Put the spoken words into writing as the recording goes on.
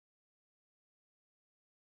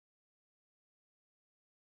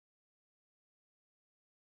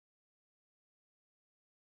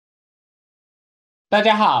大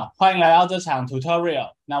家好，欢迎来到这场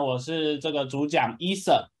Tutorial。那我是这个主讲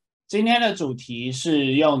Eason。今天的主题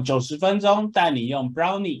是用90分钟带你用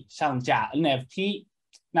Brownie 上架 NFT。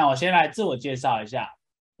那我先来自我介绍一下，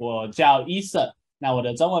我叫 Eason， 那我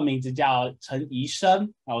的中文名字叫陈怡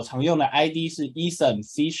生，那我常用的 ID 是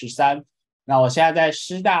EasonC13。那我现在在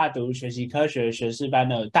师大读学习科学学士班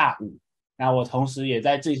的大五，那我同时也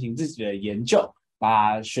在进行自己的研究。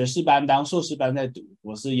把学士班当硕士班在读，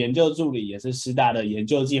我是研究助理，也是师大的研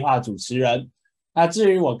究计划主持人。那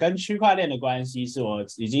至于我跟区块链的关系，是我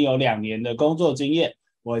已经有2年的工作经验。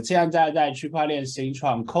我现在在区块链新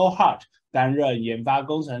创 Cohort 担任研发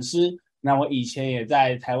工程师。那我以前也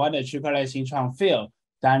在台湾的区块链新创 Phil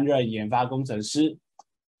担任研发工程师。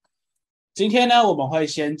今天呢，我们会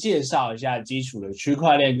先介绍一下基础的区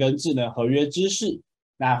块链跟智能合约知识，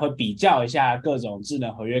那会比较一下各种智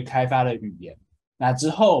能合约开发的语言。那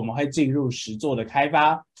之后我们会进入实作的开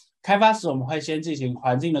发，开发时我们会先进行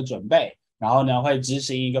环境的准备，然后呢会执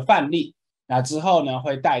行一个范例，那之后呢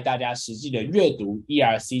会带大家实际的阅读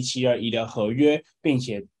EasonC13的合约，并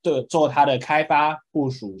且做它的开发、部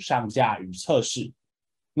署、上架与测试。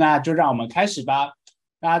那就让我们开始吧。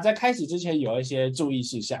那在开始之前有一些注意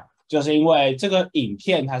事项，就是因为这个影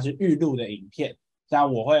片它是预录的影片，那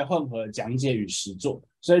我会混合讲解与实作，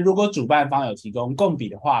所以如果主办方有提供共笔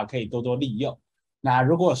的话，可以多多利用。那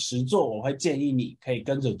如果实作，我会建议你可以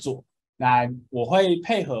跟着做。那我会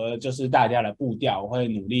配合就是大家的步调，我会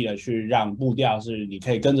努力的去让步调是你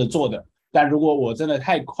可以跟着做的。但如果我真的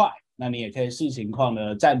太快，那你也可以视情况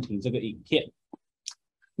的暂停这个影片。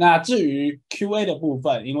那至于 QA 的部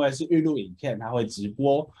分，因为是预录影片，它会直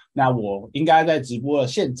播，那我应该在直播的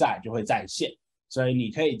现在就会在线，所以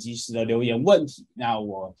你可以及时的留言问题，那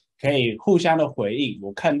我可以互相的回应，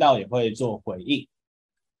我看到也会做回应。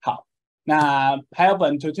好。那还有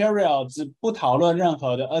本 tutorial 只不讨论任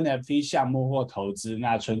何的 NFT 项目或投资，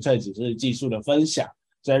那纯粹只是技术的分享。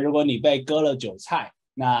所以如果你被割了韭菜，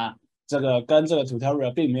那这个跟这个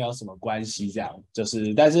tutorial 并没有什么关系，这样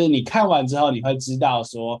但是你看完之后，你会知道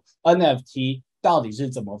说 NFT 到底是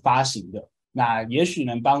怎么发行的，那也许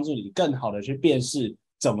能帮助你更好的去辨识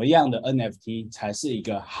怎么样的 NFT 才是一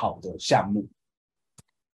个好的项目。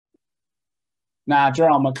那就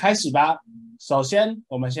让我们开始吧。首先，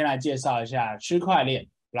我们先来介绍一下区块链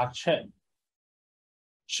 （blockchain）。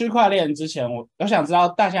区块链之前，我想知道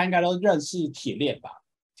大家应该都认识铁链吧？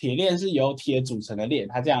铁链是由铁组成的链，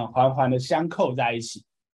它这样环环的相扣在一起。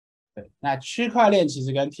对，那区块链其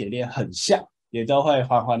实跟铁链很像，也都会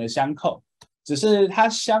环环的相扣，只是它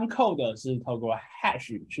相扣的是透过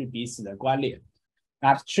hash 去彼此的关联。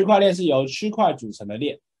那区块链是由区块组成的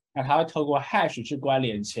链，那它会透过 hash 去关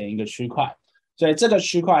联前一个区块。所以这个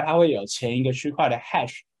区块它会有前一个区块的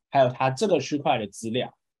hash， 还有它这个区块的资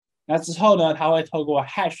料。那之后呢，它会透过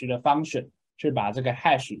hash 的 function 去把这个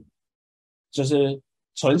hash 就是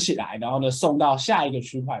存起来，然后呢送到下一个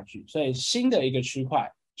区块去。所以新的一个区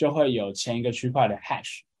块就会有前一个区块的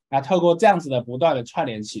hash。那透过这样子的不断的串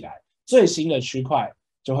联起来，最新的区块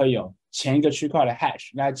就会有前一个区块的 hash。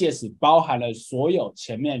那借此包含了所有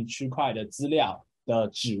前面区块的资料的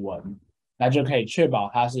指纹，那就可以确保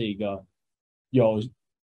它是一个有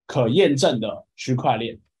可验证的区块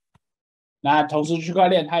链。那同时区块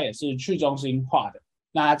链它也是去中心化的，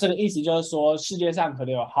那这个意思就是说世界上可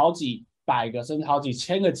能有好几百个甚至好几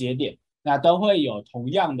千个节点，那都会有同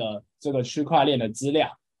样的这个区块链的资料，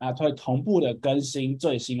那会同步的更新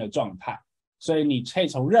最新的状态，所以你可以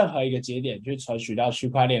从任何一个节点去存取到区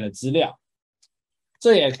块链的资料。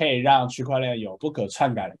这也可以让区块链有不可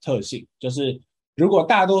篡改的特性，就是如果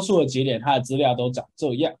大多数的节点它的资料都长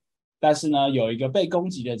这样，但是呢，有一个被攻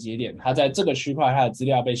击的节点，它在这个区块它的资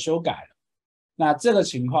料被修改了。那这个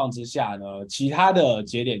情况之下呢，其他的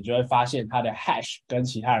节点就会发现它的 hash 跟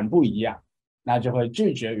其他人不一样，那就会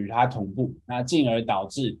拒绝与它同步，那进而导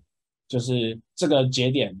致就是这个节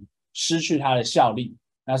点失去它的效力。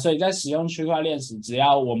那所以在使用区块链时，只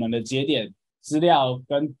要我们的节点资料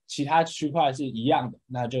跟其他区块是一样的，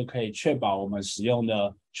那就可以确保我们使用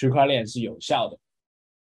的区块链是有效的。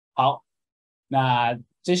好，那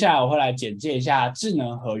接下来我会来简介一下智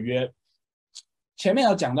能合约。前面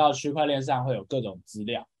有讲到区块链上会有各种资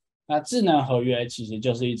料，那智能合约其实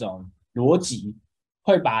就是一种逻辑，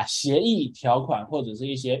会把协议条款或者是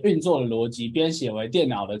一些运作的逻辑编写为电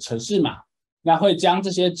脑的程式码，那会将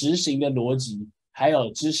这些执行的逻辑还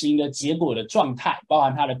有执行的结果的状态，包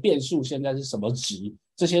含它的变数现在是什么值，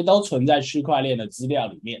这些都存在区块链的资料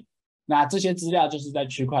里面。那这些资料就是在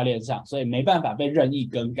区块链上，所以没办法被任意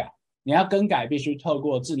更改。你要更改，必须透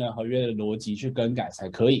过智能合约的逻辑去更改才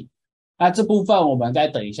可以。那这部分我们在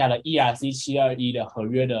等一下的 EasonC13的合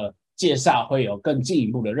约的介绍会有更进一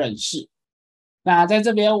步的认识。那在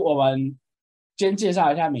这边我们先介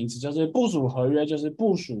绍一下名词，就是部署合约，就是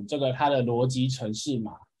部署这个它的逻辑程式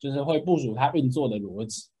码，就是会部署它运作的逻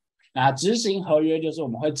辑。那执行合约就是我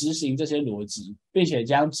们会执行这些逻辑，并且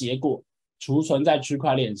将结果储存在区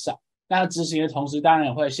块链上。那执行的同时，当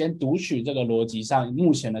然会先读取这个逻辑上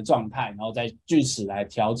目前的状态，然后再据此来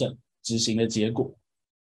调整执行的结果。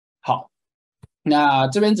好，那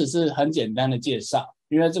这边只是很简单的介绍，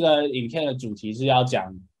因为这个影片的主题是要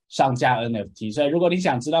讲上架 NFT， 所以如果你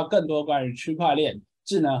想知道更多关于区块链、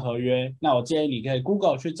智能合约，那我建议你可以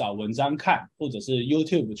Google 去找文章看，或者是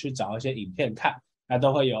YouTube 去找一些影片看，那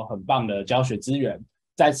都会有很棒的教学资源，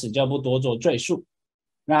在此就不多做赘述。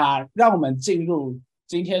那让我们进入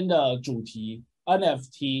今天的主题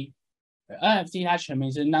NFT。NFT 它全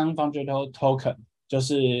名是 Non-Fungible Token， 就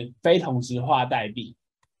是非同质化代币。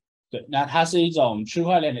对，那它是一种区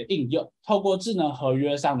块链的应用，透过智能合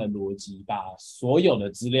约上的逻辑，把所有的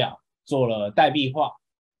资料做了代币化。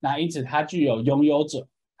那因此它具有拥有者，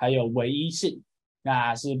还有唯一性，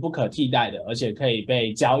那是不可替代的，而且可以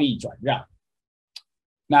被交易转让。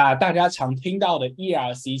那大家常听到的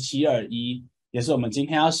EasonC13也是我们今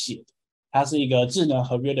天要写的，它是一个智能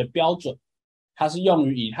合约的标准，它是用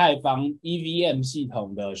于以太坊 EVM 系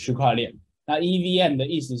统的区块链。那 EVM 的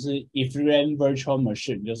意思是 Ethereum Virtual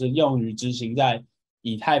Machine， 就是用于执行在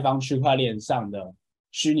以太坊区块链上的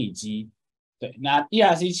虚拟机。对，那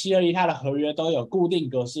EasonC13它的合约都有固定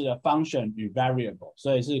格式的 function 与 variable，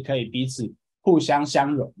 所以是可以彼此互相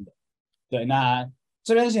相容的。对，那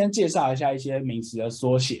这边先介绍一下一些名词的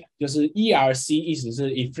缩写，就是 ERC 意思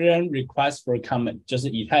是 Ethereum Request for Comment， 就是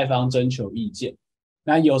以太坊征求意见。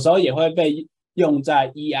那有时候也会被用在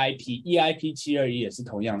EIP，EIP721也是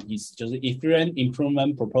同样的意思，就是 Ethereum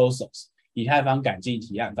Improvement Proposals， 以太坊改进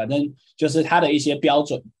提案，反正就是它的一些标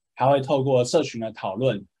准，它会透过社群的讨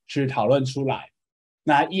论去讨论出来。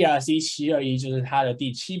那 ERC721就是它的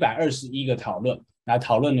第721个讨论，那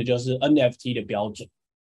讨论的就是 NFT 的标准，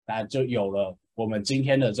那就有了我们今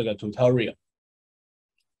天的这个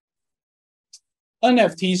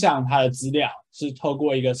tutorial。NFT 上它的资料是透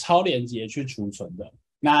过一个超连结去储存的。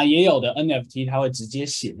那也有的 NFT 它会直接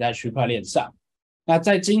写在区块链上。那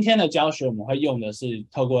在今天的教学，我们会用的是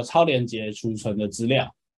透过超连结储存的资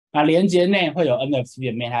料。那连结内会有 NFT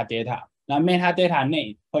的 metadata， 那 metadata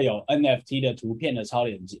内会有 NFT 的图片的超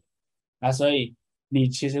连结。那所以你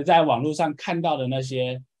其实在网络上看到的那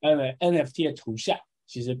些 NFT 的图像，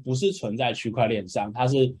其实不是存在区块链上，它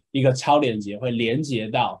是一个超连结，会连接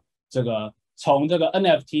到这个。从这个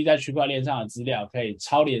NFT 在区块链上的资料可以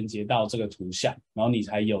超连接到这个图像，然后你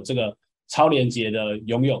才有这个超连接的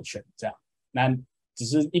拥有权。这样，那只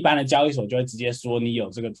是一般的交易所就会直接说你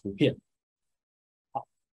有这个图片。好，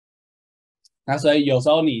那所以有时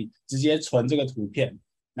候你直接存这个图片，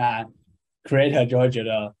那 creator 就会觉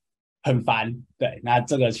得很烦。对，那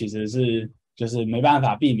这个其实是就是没办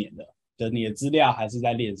法避免的，就是你的资料还是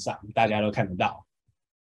在链上，大家都看得到。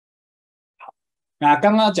那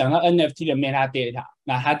刚刚讲到 NFT 的 metadata，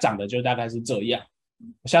 那它长得就大概是这样。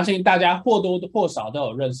我相信大家或多或少都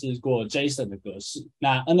有认识过 JSON 的格式。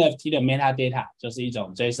那 NFT 的 metadata 就是一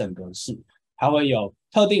种 JSON 格式，它会有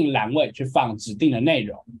特定栏位去放指定的内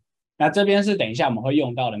容。那这边是等一下我们会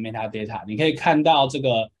用到的 metadata， 你可以看到这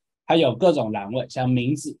个它有各种栏位，像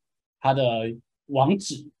名字、它的网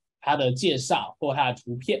址、它的介绍或它的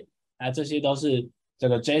图片，那这些都是这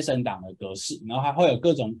个 JSON 档的格式，然后它会有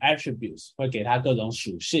各种 attributes， 会给它各种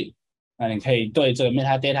属性。那你可以对这个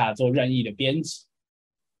metadata 做任意的编辑。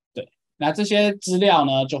对，那这些资料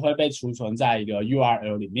呢就会被储存在一个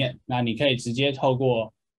URL 里面。那你可以直接透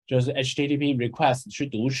过就是 HTTP request 去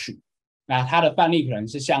读取。那它的范例可能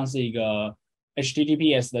是像是一个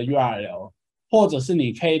HTTPS 的 URL， 或者是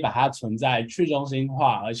你可以把它存在去中心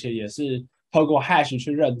化，而且也是透过 hash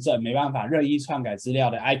去认证，没办法任意篡改资料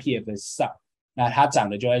的 IPFS 上。那它长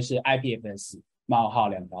得就会是 IPFS 冒号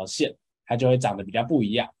2条线，它就会长得比较不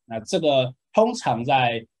一样。那这个通常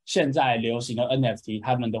在现在流行的 NFT，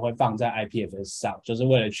 他们都会放在 IPFS 上，就是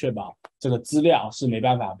为了确保这个资料是没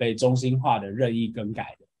办法被中心化的任意更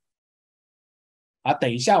改的。等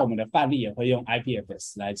一下我们的范例也会用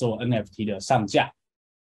IPFS 来做 NFT 的上架。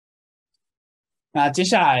那接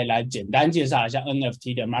下来简单介绍一下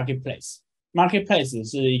NFT 的 Marketplace。Marketplace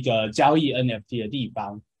是一个交易 NFT 的地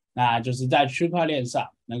方。那就是在区块链上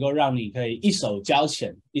能够让你可以一手交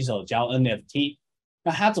钱一手交 NFT。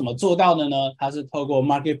 那它怎么做到的呢？它是透过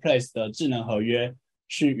Marketplace 的智能合约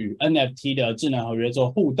去与 NFT 的智能合约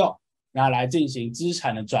做互动，然后来进行资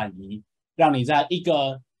产的转移，让你在一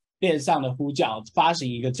个链上的呼叫发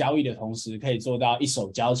行一个交易的同时，可以做到一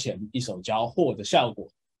手交钱一手交货的效果。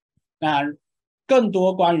那更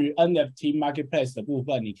多关于 NFT Marketplace 的部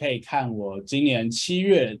分，你可以看我今年7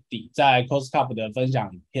月底在 COSCUP 的分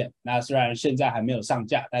享影片。那虽然现在还没有上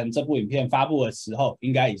架，但这部影片发布的时候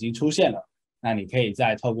应该已经出现了。那你可以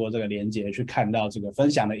再透过这个连结去看到这个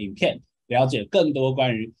分享的影片，了解更多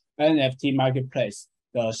关于 NFT Marketplace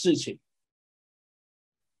的事情。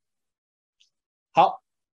好，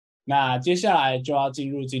那接下来就要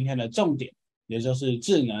进入今天的重点，也就是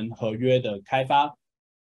智能合约的开发。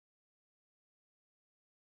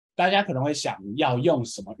大家可能会想要用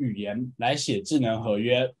什么语言来写智能合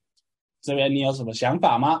约？这边你有什么想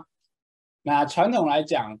法吗？那传统来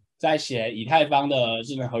讲，在写以太坊的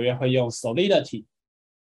智能合约会用 Solidity。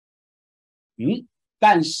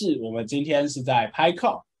但是我们今天是在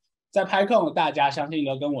PyCon， 在 PyCon 大家相信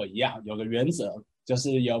都跟我一样，有个原则，就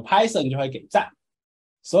是有 Python 就会给赞。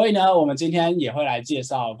所以呢，我们今天也会来介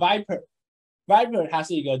绍 Vyper。Vyper 它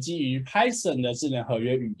是一个基于 Python 的智能合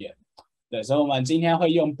约语言。对，所以我们今天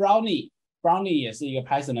会用 Brownie 也是一个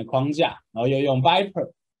Python 的框架，然后又用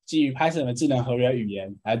Vyper 基于 Python 的智能合约语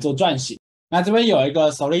言来做撰写。那这边有一个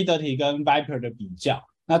Solidity 跟 Vyper 的比较。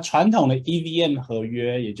那传统的 EVM 合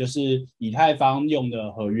约，也就是以太坊用的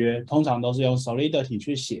合约，通常都是用 Solidity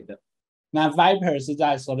去写的。那 Vyper 是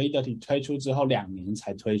在 Solidity 推出之后2年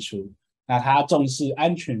才推出。那它重视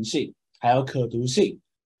安全性，还有可读性，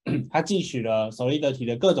它汲取了 Solidity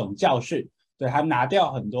的各种教训。对，它拿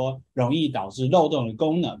掉很多容易导致漏洞的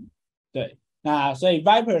功能。对，那所以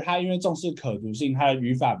Vyper 它因为重视可读性，它的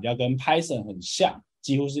语法比较跟 Python 很像，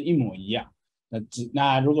几乎是一模一样。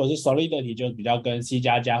那如果是 Solidity 就比较跟 C++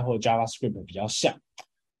 或 JavaScript 比较像。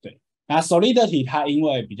对，那 Solidity 它因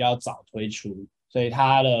为比较早推出，所以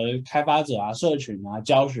它的开发者啊、社群啊、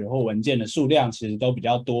教学或文件的数量其实都比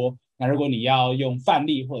较多。那如果你要用范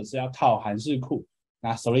例或者是要套函式库，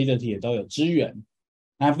那 Solidity 也都有支援。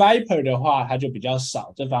那 Vyper 的话，它就比较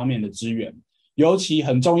少这方面的资源，尤其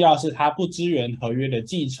很重要是它不支援合约的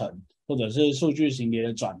继承，或者是数据型别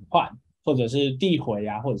的转换，或者是递回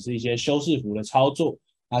啊，或者是一些修饰符的操作。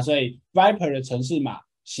那所以 Vyper 的程式码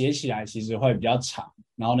写起来其实会比较长，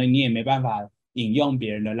然后呢，你也没办法引用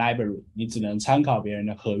别人的 library， 你只能参考别人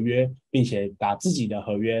的合约，并且把自己的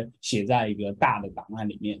合约写在一个大的档案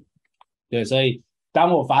里面。对，所以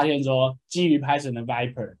当我发现说基于 Python 的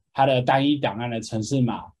Vyper它的单一档案的程式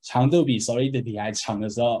码长度比 Solidity 还长的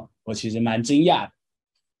时候，我其实蛮惊讶的。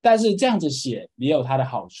但是这样子写也有它的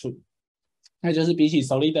好处，那就是比起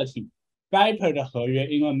Solidity，Vyper 的合约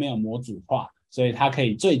因为没有模组化，所以它可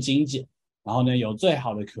以最精简，然后呢有最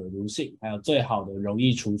好的可读性，还有最好的容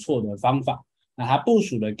易除错的方法。那它部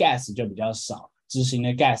署的 gas 就比较少，执行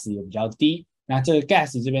的 gas 也比较低。那这个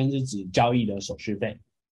gas 这边是指交易的手续费。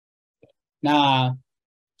那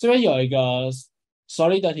这边有一个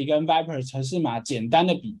Solidity 跟 Vyper 程式码简单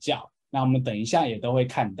的比较，那我们等一下也都会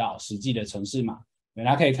看到实际的程式码。大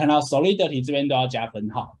家可以看到 Solidity 这边都要加分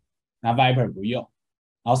号，那 Vyper 不用。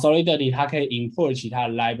然后 Solidity 它可以 import 其他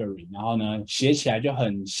的 library， 然后呢写起来就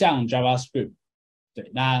很像 JavaScript。对，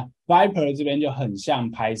那 Vyper 这边就很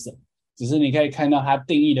像 Python， 只是你可以看到它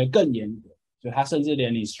定义的更严格，就它甚至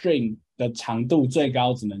连你 string 的长度最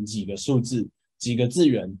高只能几个数字、几个字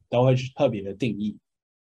元都会去特别的定义。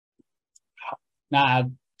好，那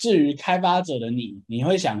至于开发者的你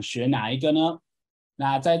会想学哪一个呢？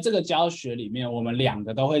那在这个教学里面，我们2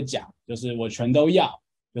个都会讲，就是我全都要，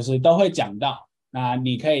就是都会讲到。那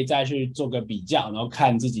你可以再去做个比较，然后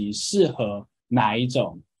看自己适合哪一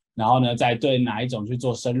种，然后呢，再对哪一种去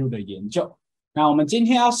做深入的研究。那我们今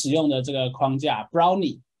天要使用的这个框架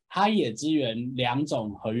Brownie， 它也支援2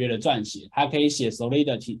种合约的撰写，它可以写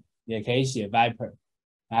Solidity， 也可以写 Vyper。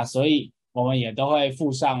那所以我们也都会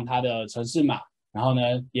附上它的程式码，然后呢，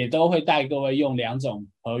也都会带各位用2种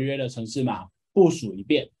合约的程式码部署一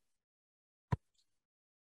遍。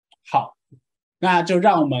好，那就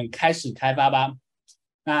让我们开始开发吧。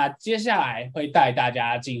那接下来会带大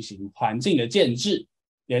家进行环境的建置，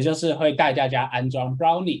也就是会带大家安装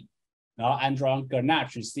Brownie， 然后安装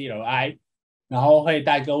Ganache CLI， 然后会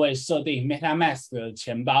带各位设定 MetaMask 的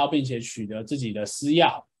钱包，并且取得自己的私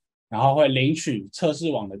钥，然后会领取测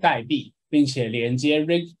试网的代币，并且连接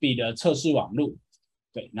Rigby 的测试网路。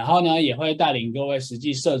对，然后呢，也会带领各位实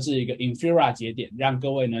际设置一个 Infura 节点，让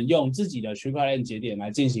各位呢用自己的区块链节点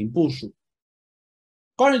来进行部署。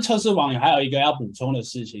关于测试网还有一个要补充的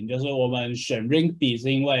事情，就是我们选 Rigby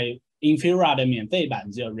是因为 Infura 的免费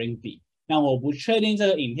版只有 Rigby。那我不确定这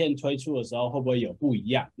个影片推出的时候会不会有不一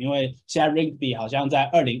样，因为现在 Rigby 好像在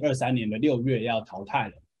2023年的6月要淘汰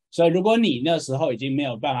了。所以如果你那时候已经没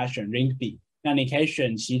有办法选 Rigby， 那你可以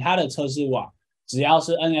选其他的测试网，只要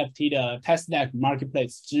是 NFT 的 Testnet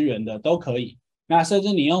Marketplace 支援的都可以。那甚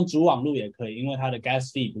至你用主网路也可以，因为它的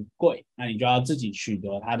gas fee 不贵，那你就要自己取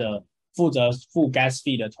得它的负责付 gas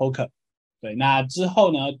fee 的 token。对，那之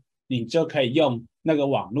后呢，你就可以用那个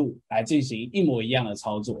网路来进行一模一样的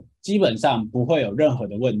操作，基本上不会有任何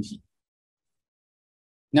的问题。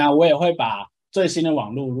那我也会把最新的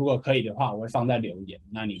网路，如果可以的话，我会放在留言，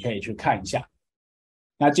那你可以去看一下。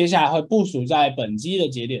那接下来会部署在本机的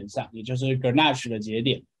节点上，也就是 Grenache 的节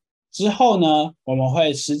点。之后呢，我们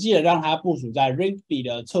会实际的让它部署在 Rigby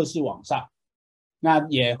的测试网上，那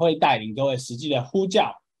也会带领各位实际的呼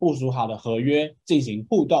叫部署好的合约进行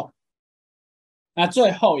互动。那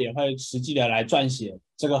最后也会实际的来撰写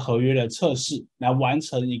这个合约的测试，来完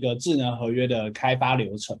成一个智能合约的开发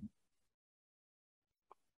流程。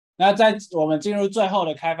那在我们进入最后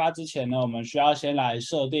的开发之前呢，我们需要先来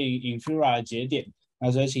设定 Infura 的节点。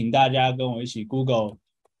那所以请大家跟我一起 Google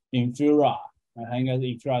Infura， 那它应该是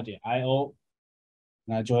infura.io，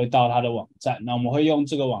 那就会到它的网站。那我们会用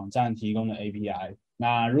这个网站提供的 API。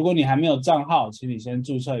那如果你还没有账号，请你先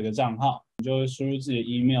注册一个账号，你就会输入自己的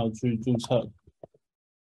email 去注册。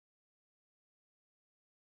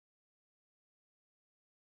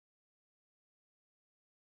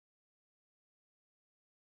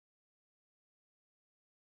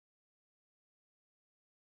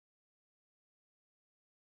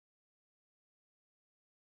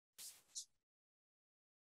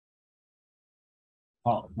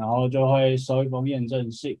好，然后就会收一封验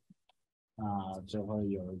证信，就会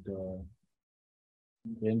有一个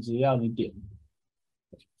连接要你点。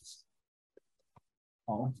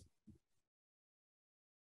好，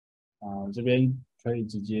这边可以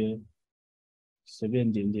直接随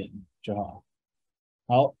便点点就好。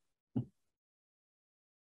好，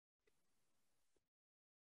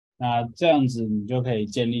那这样子你就可以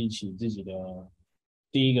建立起自己的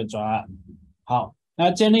第一个专案。好，那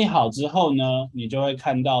建立好之后呢，你就会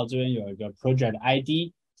看到这边有一个 project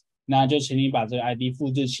ID， 那就请你把这个 ID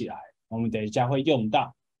复制起来，我们等一下会用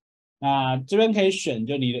到。那这边可以选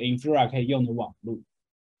就你的 Infura 可以用的网路，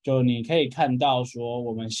就你可以看到说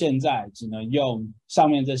我们现在只能用上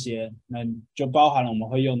面这些，那就包含了我们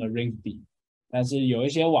会用的 Rigby， 但是有一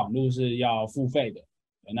些网路是要付费的，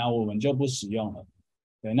那我们就不使用了。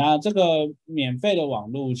对，那这个免费的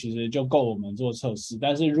网路其实就够我们做测试，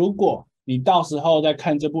但是如果你到时候在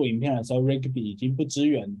看这部影片的时候 Rigby 已经不支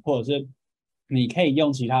援，或者是你可以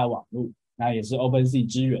用其他的网路，那也是 Opensea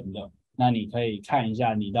支援的，那你可以看一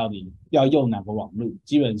下你到底要用哪个网路，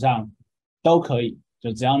基本上都可以，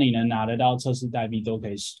就只要你能拿得到测试代币都可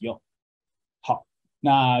以使用。好，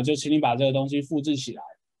那就请你把这个东西复制起来。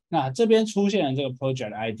那这边出现的这个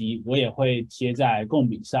project ID 我也会贴在共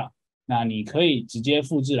笔上，那你可以直接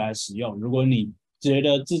复制来使用。如果你觉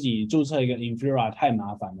得自己注册一个 Infura 太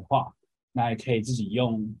麻烦的话，那也可以自己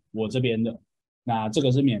用我这边的。那这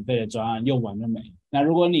个是免费的专案，用完就没。那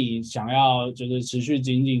如果你想要就是持续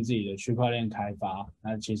精进自己的区块链开发，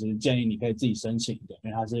那其实建议你可以自己申请的，因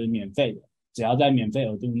为它是免费的，只要在免费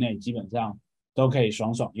额度内，基本上都可以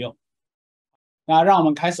爽爽用。那让我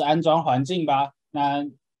们开始安装环境吧。那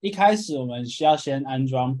一开始我们需要先安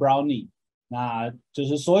装 Brownie， 那就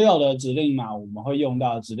是所有的指令码我们会用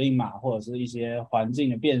到的指令码或者是一些环境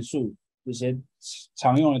的变数，这些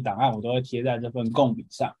常用的档案我都会贴在这份共笔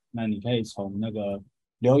上。那你可以从那个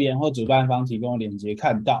留言或主办方提供的链接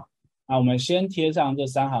看到。那我们先贴上这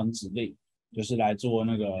3行指令，就是来做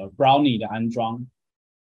那个 Brownie 的安装。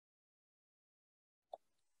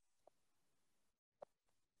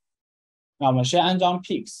那我们先安装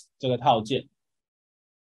Pix 这个套件。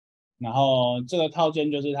然后这个套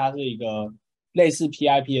件就是它是一个类似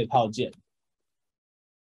PIP 的套件，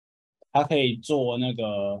它可以做那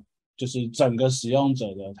个就是整个使用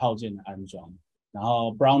者的套件的安装。然后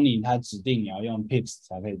Brownie 它指定你要用 Pix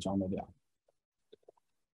才可以装得了。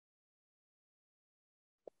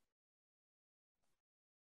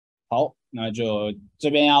好，那就这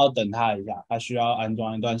边要等它一下，它需要安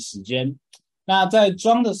装一段时间。那在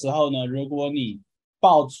装的时候呢，如果你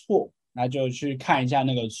报错，那就去看一下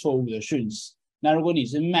那个错误的讯息。那如果你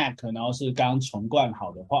是 Mac， 然后是刚重灌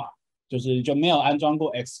好的话，就没有安装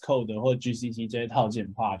过 Xcode 或 GCC 这些套件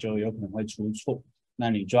的话，就有可能会出错。那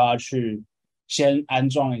你就要去先安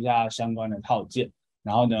装一下相关的套件，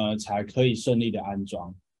然后呢才可以顺利的安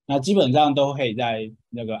装。那基本上都可以在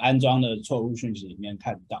那个安装的错误讯息里面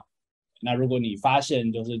看到。那如果你发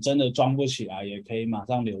现就是真的装不起来，也可以马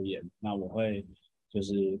上留言，那我会就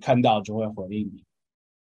是看到就会回应你。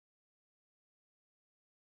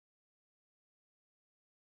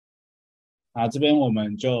这边我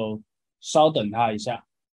们就稍等他一下。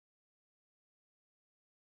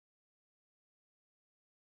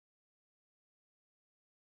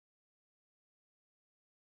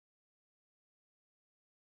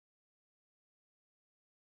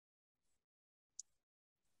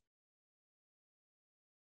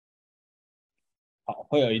好，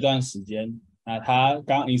会有一段时间。那它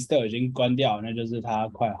刚 install 已经关掉，那就是它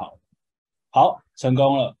快好了。好，成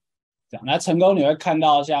功了。这样，那成功你会看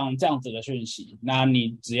到像这样子的讯息。那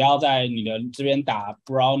你只要在你的这边打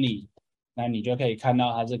Brownie， 那你就可以看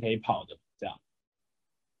到它是可以跑的。这样，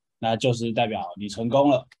那就是代表你成功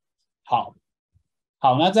了。好，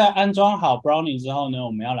那在安装好 Brownie 之后呢，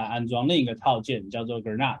我们要来安装另一个套件，叫做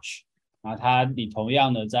Grenache。你同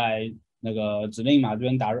样的在那个指令码这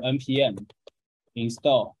边打入 npm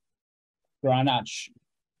install Grenache。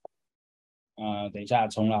等一下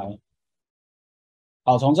重来。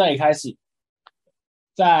好，从这里开始，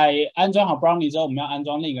在安装好 Brownie 之后，我们要安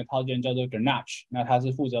装另一个套件叫做 Grenache。那它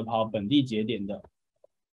是负责跑本地节点的。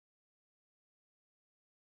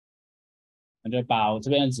那就把我这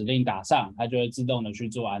边的指令打上，它就会自动的去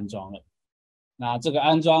做安装了。那这个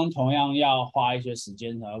安装同样要花一些时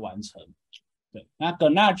间才会完成。对，那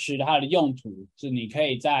Grenache 它的用途是你可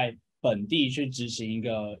以在本地去执行一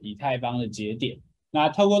个以太坊的节点。那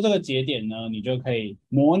透过这个节点呢，你就可以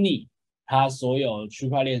模拟它所有区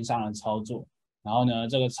块链上的操作，然后呢，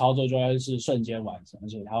这个操作就会是瞬间完成，而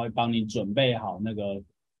且它会帮你准备好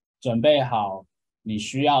你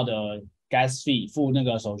需要的 gas fee 付那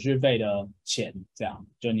个手续费的钱，这样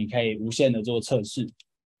就你可以无限的做测试。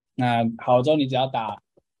那好之后，你只要打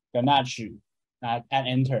Grenache， 那按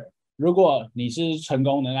Enter。如果你是成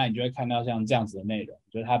功的，那你就会看到像这样子的内容，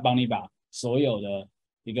就是它帮你把所有的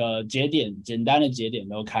一个节点，简单的节点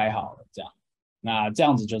都开好了，这样。那这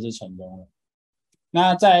样子就是成功了。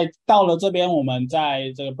那到了这边，我们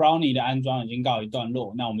在这个 Brownie 的安装已经告一段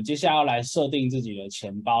落。那我们接下来要来设定自己的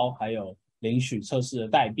钱包，还有领取测试的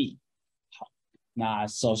代币。好，那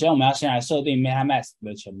首先我们要先来设定 MetaMask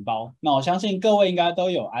的钱包。那我相信各位应该都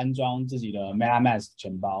有安装自己的 MetaMask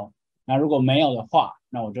钱包。那如果没有的话，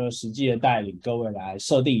那我就实际的带领各位来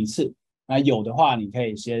设定一次。那有的话，你可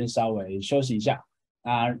以先稍微休息一下，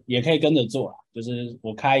也可以跟着做啦。就是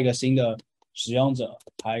我开一个新的使用者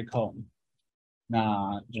PyCon，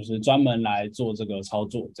 那就是专门来做这个操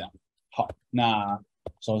作，这样。好，那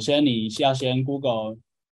首先你要先 Google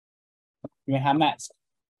MetaMask，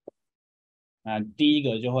 那第一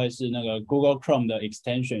个就会是那个 Google Chrome 的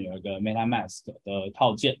extension 有一个 MetaMask 的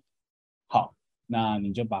套件。好，那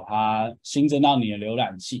你就把它新增到你的浏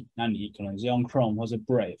览器，那你可能是用 Chrome 或是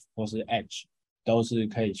Brave 或是 Edge 都是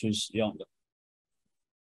可以去使用的。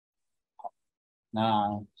好，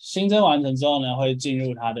那新增完成之后呢，会进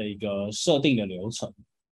入它的一个设定的流程。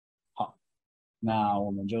好，那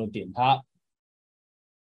我们就点它，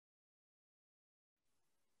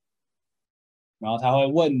然后它会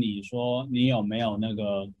问你说你有没有那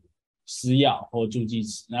个私钥或助记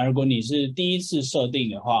词。那如果你是第一次设定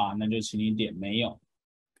的话，那就请你点没有。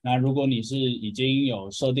那如果你是已经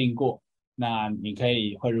有设定过，那你可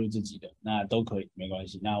以汇入自己的，那都可以，没关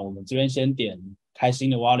系。那我们这边先点开新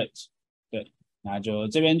的 wallet， 对，那就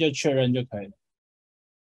这边就确认就可以了。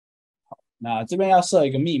好，那这边要设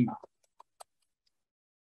一个密码。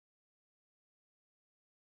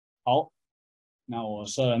好，那我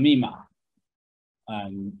设了密码，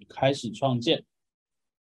开始创建。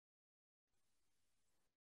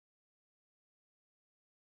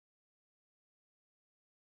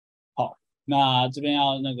好，那这边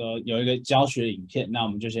要有一个教学影片，那我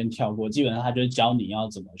们就先跳过。基本上它就是教你要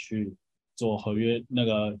怎么去做合约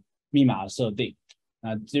密码的设定。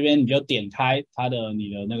那这边你就点开你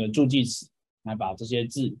的那个助记词，来把这些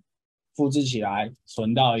字复制起来，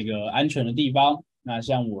存到一个安全的地方。那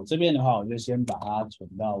像我这边的话，我就先把它存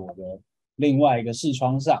到我的另外一个视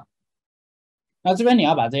窗上。那这边你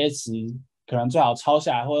要把这些词可能最好抄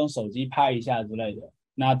下来，或用手机拍一下之类的。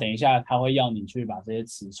那等一下他会要你去把这些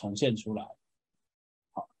词重现出来。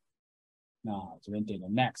好，那这边点个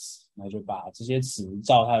Next， 那就把这些词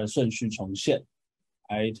照它的顺序重现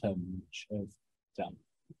 ，item chef 这样。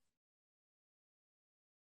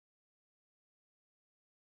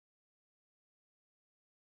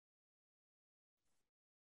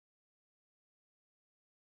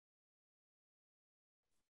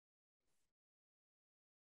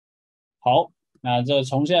好，那这个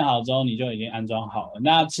重现好之后，你就已经安装好了。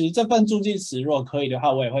那其实这份助记词如果可以的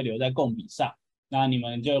话，我也会留在共笔上。那你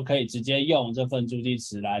们就可以直接用这份助记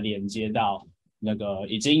词来连接到那个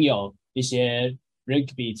已经有一些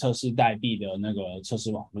Rigby 测试代币的那个测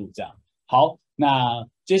试网络这样。好，那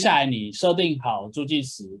接下来你设定好助记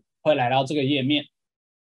词，会来到这个页面。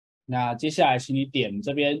那接下来请你点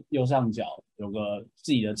这边右上角有个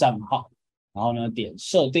自己的账号，然后呢点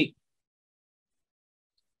设定。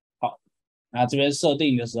那这边设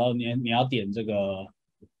定的时候，你要点这个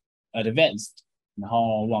Advanced， 然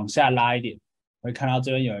后往下拉一点，会看到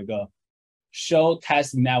这边有一个 Show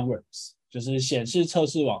Test Networks， 就是显示测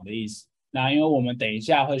试网的意思。那因为我们等一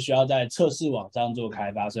下会需要在测试网上做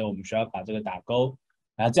开发，所以我们需要把这个打勾，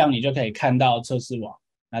然后这样你就可以看到测试网。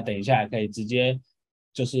那等一下也可以直接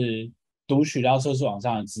就是读取到测试网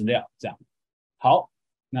上的资料，这样。好，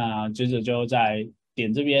那接着就在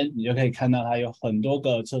点这边，你就可以看到它有很多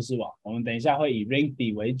个测试网。我们等一下会以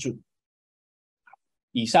Rigby 为主。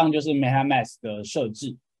以上就是 MetaMask 的设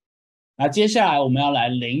置。那接下来我们要来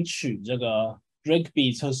领取这个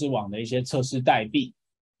Rigby 测试网的一些测试代币。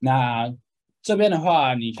那这边的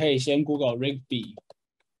话，你可以先 Google Rigby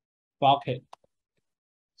Pocket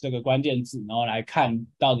这个关键字，然后来看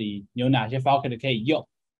到底有哪些 Pocket 可以用。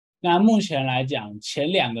那目前来讲，前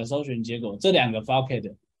2个搜寻结果，这2个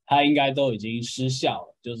Pocket 它应该都已经失效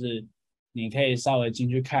了，就是你可以稍微进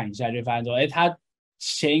去看一下，就发现说，它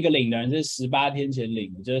前一个领的人是18天前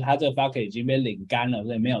领的，就是他这个 Pocket 已经被领干了，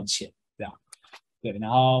所以没有钱这样。对，然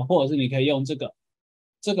后或者是你可以用这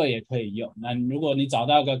个也可以用。那如果你找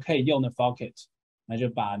到一个可以用的 Pocket， 那就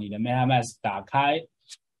把你的 MetaMask 打开，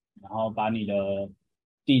然后把你的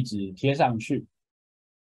地址贴上去，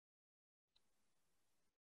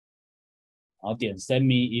然后点 Send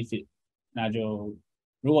me Ether， 那就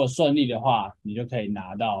如果顺利的话，你就可以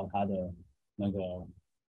拿到它的那个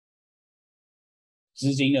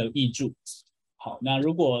资金的挹注。好，那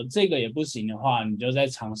如果这个也不行的话，你就再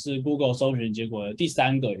尝试 Google 搜寻结果的第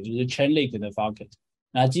3个，也就是 Chainlink 的 Pocket。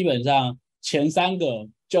那基本上前3个，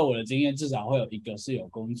就我的经验，至少会有1个是有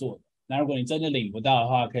工作的。那如果你真的领不到的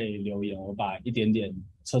话，可以留言，我把一点点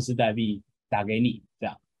测试代币打给你，这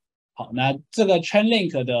样。好，那这个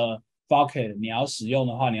Chainlink 的 Pocket 你要使用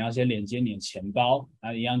的话，你要先连接你的钱包，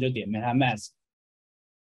那一样就点 MetaMask。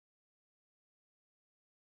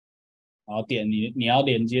然后点你要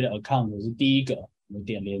连接的 account 是第1个，你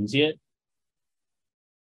点连接。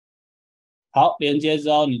好，连接之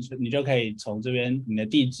后你就可以从这边你的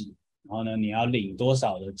地址，然后呢你要领多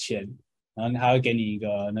少的钱，然后他会给你一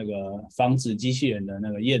个那个防止机器人的那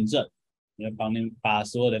个验证，你就帮你把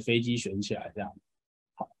所有的飞机选起来，这样。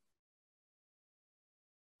好，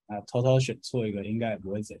那偷偷选错一个应该也不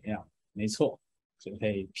会怎样，没错，就可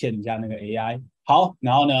以骗一下那个 AI。好，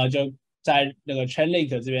然后呢就在那个 Chainlink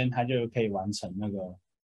这边，它就可以完成那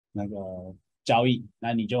个交易，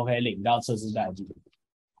那你就可以领到测试代币。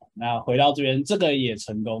那回到这边，这个也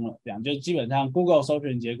成功了，这样就基本上 Google 搜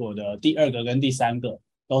寻结果的第2个跟第3个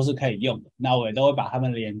都是可以用的。那我也都会把它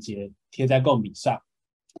们的连接贴在共笔上。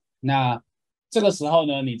那这个时候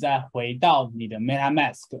呢，你再回到你的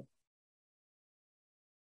MetaMask，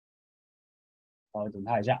 稍微等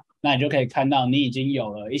它一下，那你就可以看到你已经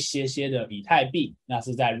有了一些的以太币，那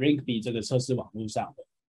是在 Rigby 这个测试网络上的。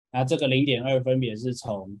那这个 0.2 分别是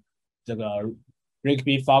从这个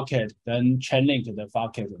Rigby Pocket 跟 Chainlink 的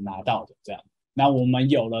Pocket 拿到的，这样。那我们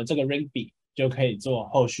有了这个 Rigby， 就可以做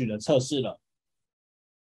后续的测试了。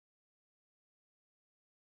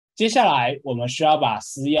接下来我们需要把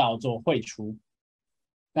私钥做汇出。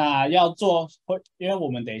那要做因为我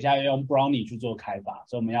们等一下要用 Brownie 去做开发，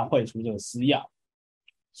所以我们要汇出这个私钥。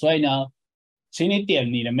所以呢，请你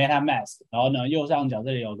点你的 MetaMask， 然后呢右上角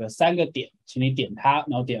这里有个3个点，请你点它，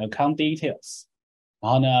然后点 Account Details，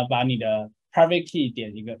 然后呢把你的 Private Key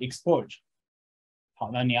点一个 Export。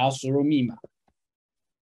 好，那你要输入密码。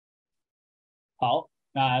好，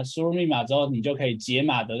那输入密码之后，你就可以解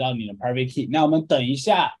码得到你的 Private Key。那我们等一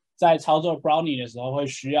下在操作 Brownie 的时候，会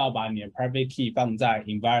需要把你的 Private Key 放在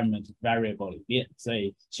Environment Variable 里面，所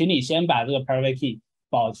以请你先把这个 Private Key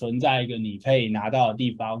保存在一个你可以拿到的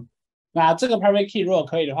地方。那这个 Private Key 如果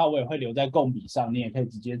可以的话，我也会留在共笔上，你也可以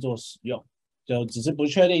直接做使用，就只是不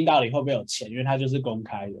确定到底会不会有钱，因为它就是公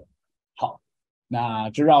开的。好，那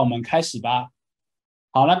就让我们开始吧。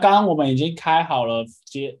好，那刚刚我们已经开好了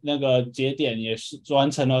节点，也是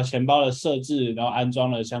完成了钱包的设置，然后安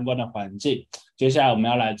装了相关的环境。接下来我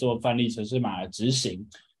们要来做范例程式码的执行。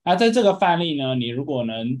那在这个范例呢，你如果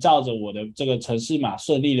能照着我的这个程式码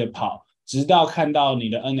顺利的跑，直到看到你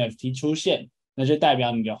的 NFT 出现，那就代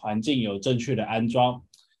表你的环境有正确的安装。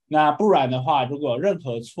那不然的话，如果有任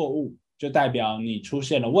何错误，就代表你出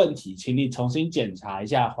现了问题，请你重新检查一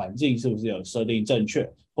下环境是不是有设定正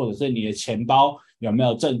确，或者是你的钱包有没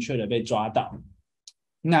有正确的被抓到。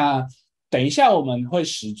那等一下我们会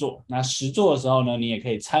实做，那实做的时候呢，你也可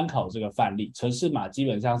以参考这个范例，程式码基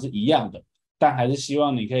本上是一样的，但还是希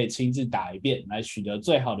望你可以亲自打一遍，来取得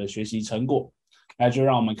最好的学习成果。那就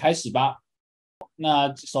让我们开始吧。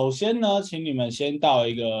那首先呢，请你们先到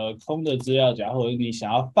一个空的资料夹，或者你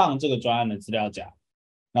想要放这个专案的资料夹，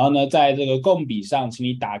然后呢，在这个共笔上，请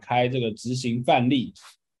你打开这个执行范例，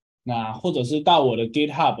那或者是到我的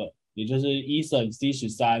GitHub， 也就是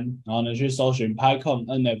EasonC13，然后呢去搜寻 PyCon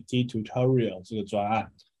NFT Tutorial 这个专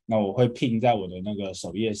案，那我会pin在我的那个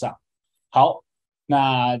首页上。好，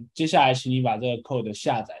那接下来请你把这个 code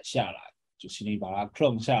下载下来，就请你把它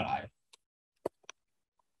clone 下来。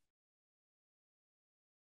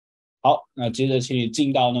好，那接着请你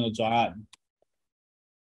进到那个专案，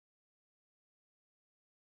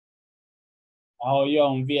然后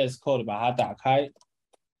用 VS Code 把它打开。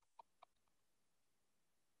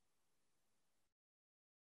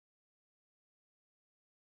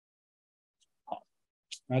好，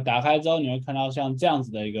那打开之后你会看到像这样子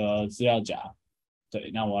的一个资料夹。对，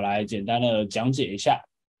那我来简单的讲解一下，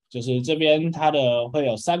就是这边它的会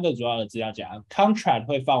有3个主要的资料夹 ，Contract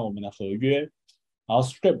会放我们的合约，然后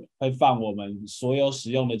Script 会放我们所有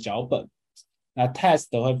使用的脚本，那 Test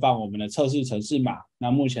会放我们的测试程式码，那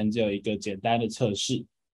目前只有一个简单的测试。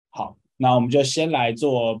好，那我们就先来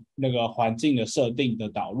做那个环境的设定的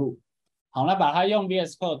导入。好，那把它用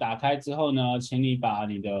VS Code 打开之后呢，请你把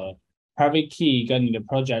你的 Private Key 跟你的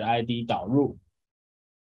Project ID 导入。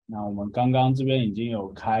那我们刚刚这边已经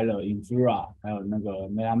有开了 Infura， 还有那个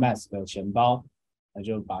MetaMask 的钱包，那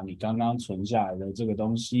就把你刚刚存下来的这个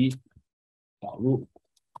东西导入。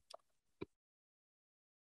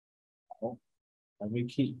好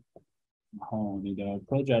 ，Private Key， 然后你的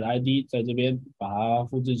Project ID 在这边把它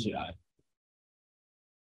复制起来，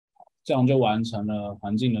这样就完成了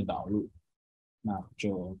环境的导入。那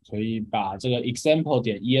就可以把这个 example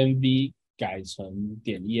点 env 改成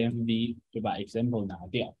点 env， 就把 example 拿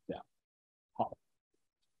掉，这样。好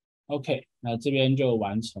 ，OK， 那这边就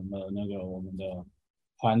完成了那个我们的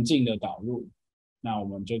环境的导入。那我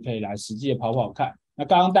们就可以来实际的跑跑看。那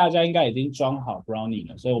刚刚大家应该已经装好 Brownie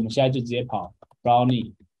了，所以我们现在就直接跑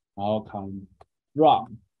Brownie， 然后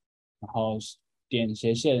run， 然后点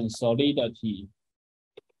斜线 Solidity，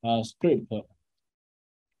 script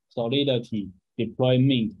Solidity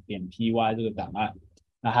deployment 点 py 这个档案，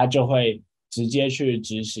那它就会直接去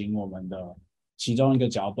执行我们的其中一个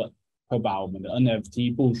脚本，会把我们的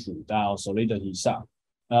NFT 部署到 Solidity 上，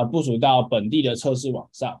部署到本地的测试网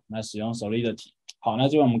上，那使用 Solidity。好，那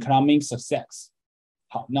这边我们看到 Min Success。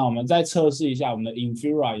好，那我们再测试一下我们的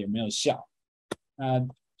Infura 有没有效，那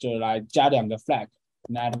就来加2个 flag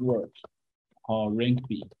network， 然后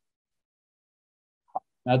Ring-B。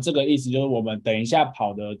那这个意思就是我们等一下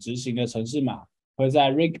跑的执行的程式码会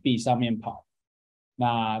在 Ring-B 上面跑，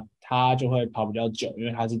那它就会跑比较久，因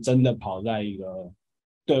为它是真的跑在一个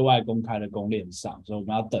对外公开的公链上，所以我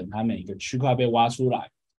们要等它每一个区块被挖出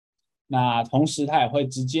来。那同时它也会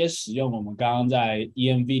直接使用我们刚刚在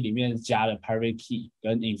ENV 里面加的 Private Key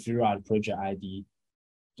跟 Infura 的 Project ID。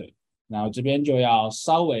对，然后这边就要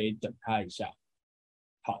稍微等它一下。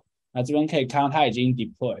好，那这边可以看到它已经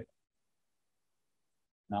deploy 了。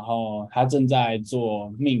然后他正在做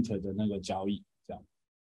Mint 的那个交易，这样。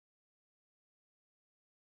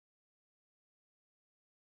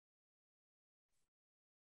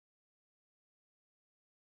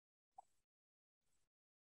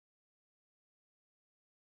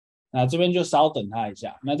那这边就稍等他一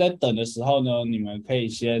下。那在等的时候呢，你们可以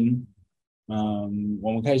先，我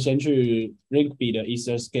们可以先去 Ring-B 的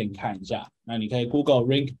EtherScan 看一下。那你可以 Google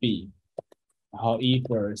Ring-B， 然后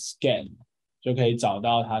EtherScan 就可以找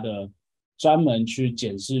到它的专门去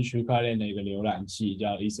检视区块链的一个浏览器，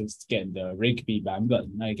叫 EasonC13 的 Ring-B 版本。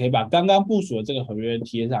那也可以把刚刚部署的这个合约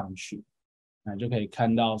贴上去，那就可以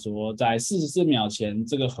看到说，在44秒前，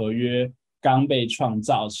这个合约刚被创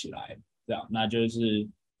造起来，这样，那就是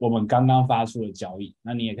我们刚刚发出的交易。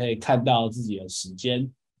那你也可以看到自己的时间。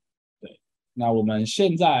对，那我们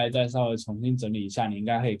现在再稍微重新整理一下，你应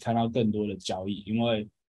该可以看到更多的交易，因为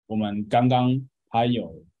我们刚刚还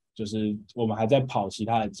有。就是我们还在跑其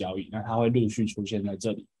他的交易，那它会陆续出现在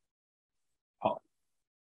这里。好，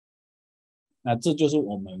那这就是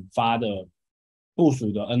我们发的部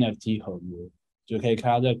署的 NFT 合约，就可以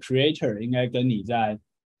看到这 Creator 应该跟你在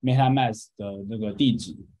MetaMask 的那个地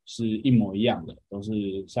址是一模一样的，都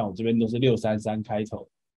是像我这边都是633开头。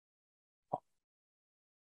好，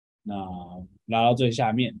那拉到最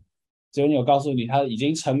下面。这边有告诉你它已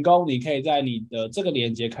经成功，你可以在你的这个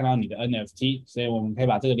链接看到你的 NFT， 所以我们可以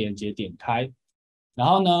把这个链接点开。然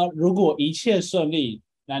后呢，如果一切顺利，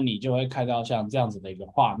那你就会看到像这样子的一个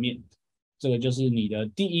画面。这个就是你的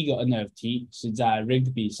第一个 NFT 是在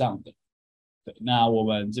Ring-B 上的。对，那我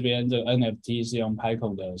们这边这个 NFT 是用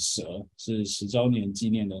PyCon 的蛇，是10周年纪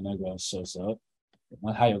念的那个蛇，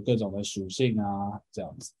那它有各种的属性啊，这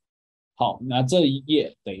样子。好，那这一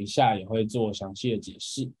页等一下也会做详细的解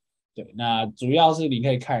释。对，那主要是你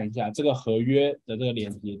可以看一下这个合约的这个链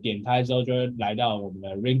接，点开之后就会来到我们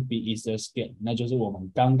的 Ring-B EtherScan， 那就是我们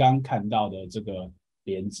刚刚看到的这个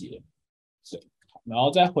连接。对，然后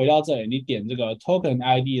再回到这里，你点这个 Token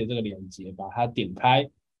ID 的这个连接，把它点开。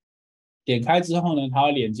点开之后呢，它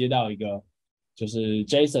会连接到一个就是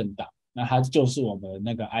JSON 档，那它就是我们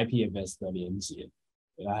那个 IPFS 的连接。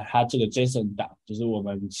它这个 JSON 档就是我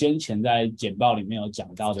们先前在简报里面有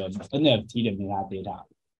讲到的 NFT 的 metadata。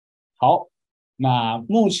好，那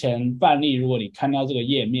目前范例如果你看到这个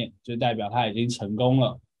页面，就代表它已经成功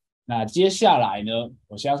了。那接下来呢，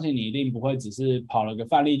我相信你一定不会只是跑了个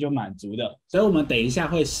范例就满足的，所以我们等一下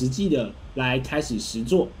会实际的来开始实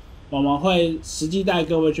作。我们会实际带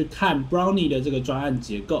各位去看 Brownie 的这个专案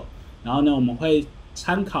结构，然后呢，我们会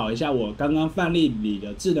参考一下我刚刚范例里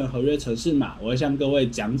的智能合约程式码，我会向各位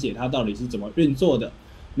讲解它到底是怎么运作的。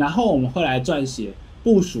然后我们会来撰写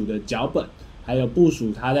部署的脚本，还有部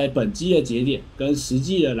署它在本机的节点，跟实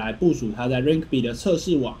际的来部署它在 Rankby 的测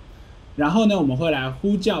试网。然后呢，我们会来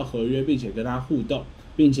呼叫合约，并且跟它互动，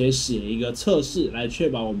并且写一个测试来确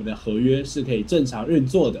保我们的合约是可以正常运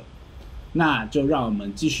作的。那就让我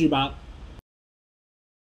们继续吧。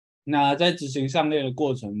那在执行上链的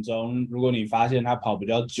过程中，如果你发现它跑比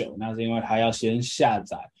较久，那是因为它要先下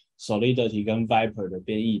载 Solidity 跟 Vyper 的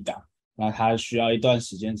编译档，那它需要一段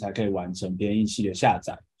时间才可以完成编译器的下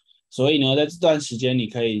载。所以呢，在这段时间你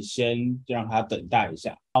可以先让它等待一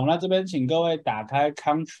下。好，那这边请各位打开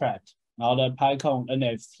Contract， 然后的 PyCon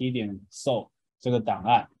NFT.sol 这个档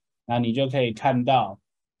案，那你就可以看到，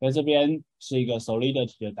在这边是一个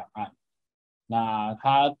Solidity 的档案。那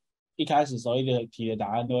它一开始Solidity的档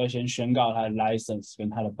案都会先宣告它的 license 跟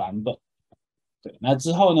它的版本。对，那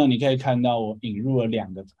之后呢，你可以看到我引入了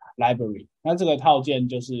2个 library。那这个套件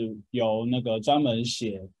就是由那个专门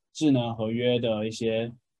写智能合约的一些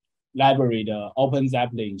library 的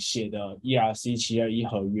Opensea 写的 ERC721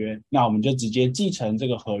 合约。那我们就直接继承这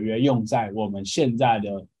个合约用在我们现在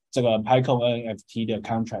的这个 PyCon NFT 的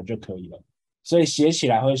contract 就可以了。所以写起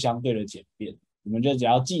来会相对的简便。我们就只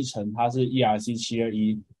要继承它是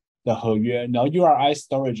ERC721 的合约，然后 URI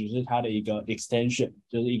storage 是它的一个 extension，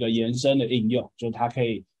 就是一个延伸的应用，就是它可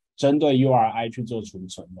以针对 URI 去做储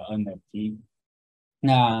存的 NFT。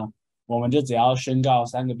那我们就只要宣告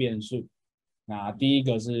3个变数。那第一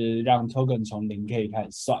个是让 token 从0可以开始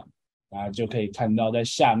算，那就可以看到在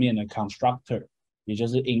下面的 constructor， 也就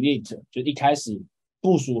是 init， 就一开始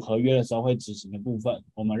部署合约的时候会执行的部分，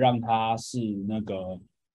我们让它是那个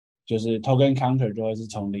就是 token counter 就会是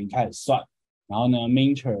从0开始算。然后呢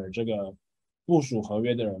minter 这个部署合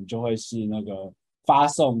约的人就会是那个发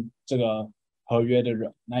送这个合约的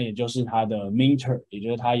人，那也就是他的 minter， 也就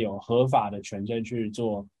是他有合法的权限去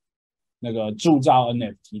做那个铸造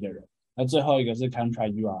NFT 的人。那最后一个是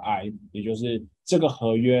contract URI， 也就是这个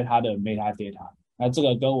合约它的 metadata。那这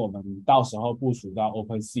个跟我们到时候部署到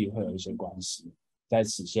Opensea 会有一些关系，在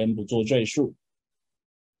此先不做赘述。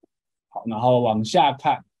好，然后往下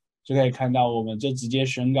看就可以看到，我们就直接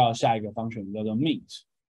宣告下一个 function 叫做 mint。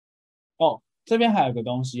哦，这边还有个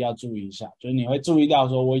东西要注意一下，就是你会注意到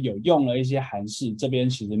说我有用了一些函式，这边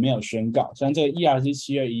其实没有宣告，像这个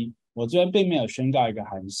ERC721， 我这边并没有宣告一个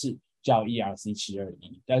函式叫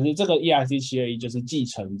ERC721， 但是这个 ERC721 就是继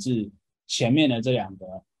承自前面的这2个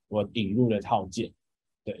我引入的套件。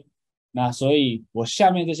对，那所以我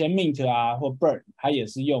下面这些 mint 啊或 burn， 它也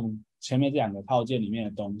是用前面这2个套件里面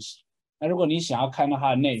的东西。那如果你想要看到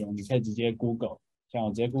它的内容，你可以直接 Google， 像我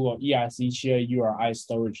直接 Google ERC721 URI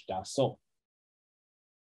storage.sol，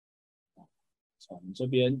 从这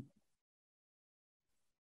边，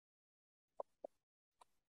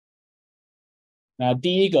那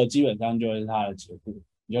第一个基本上就是它的结果，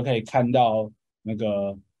你就可以看到那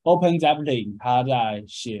个 Opensea 它在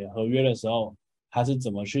写合约的时候，它是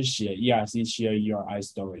怎么去写 ERC721 URI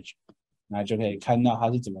storage， 那就可以看到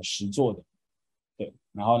它是怎么实作的。对，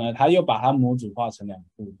然后呢，它又把它模组化成2个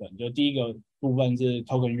部分，就第一个部分是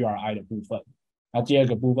token URI 的部分，那第2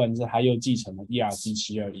个部分是它又继承了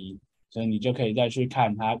ERC721， 所以你就可以再去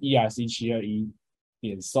看它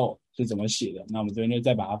ERC721.sol 是怎么写的。那我们这边就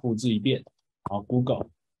再把它复制一遍，然后 Google，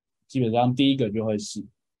 基本上第一个就会是，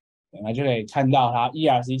那就可以看到它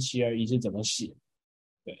ERC721 是怎么写。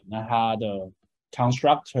对，那它的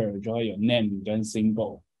constructor 就会有 name 跟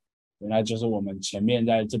symbol。那就是我们前面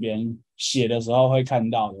在这边写的时候会看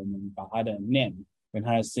到的，我们把它的 name 跟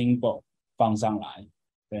它的 symbol 放上来。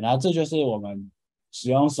对，然后这就是我们使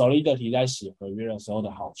用 Solidity 在写合约的时候的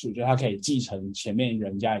好处，就是它可以继承前面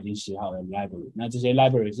人家已经写好的 library， 那这些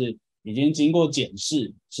library 是已经经过检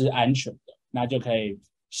视是安全的，那就可以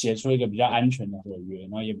写出一个比较安全的合约，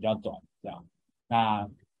然后也比较短，这样。那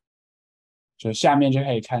就下面就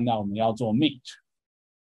可以看到我们要做 mint。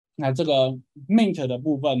那这个 mint 的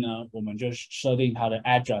部分呢，我们就设定它的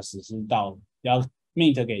address 是到要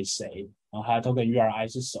mint 给谁，然后它的 token URI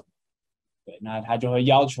是什么。对，那它就会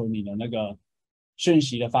要求你的那个讯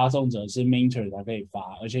息的发送者是 minter 才可以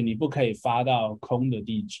发，而且你不可以发到空的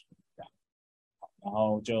地址。然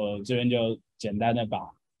后就这边就简单的把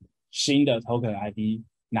新的 token ID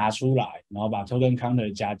拿出来，然后把 token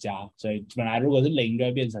counter 加，所以本来如果是0就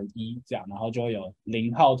会变成1这样，然后就会有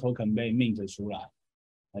0号 token 被 mint 出来，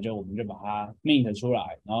那我们就把它 mint 出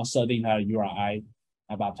来，然后设定它的 URI，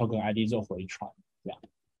 来把 token ID 做回传这样。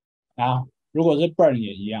然后如果是 burn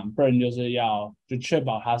也一样 ，burn 就是要就确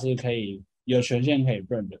保它是可以有权限可以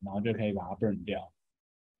burn 的，然后就可以把它 burn 掉。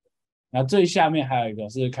那最下面还有一个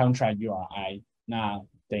是 contract URI， 那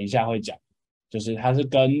等一下会讲，就是它是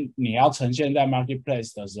跟你要呈现在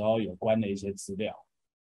marketplace 的时候有关的一些资料，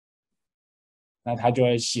那它就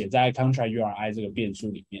会写在 contract URI 这个变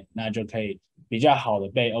数里面，那就可以比较好的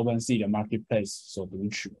被 Opensea 的 marketplace 所读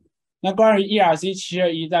取。那关于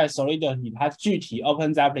ERC721 在 Solidity 它具体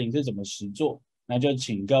OpenZeppelin 是怎么实作，那就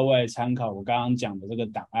请各位参考我刚刚讲的这个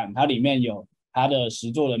档案，它里面有它的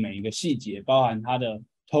实作的每一个细节，包含它的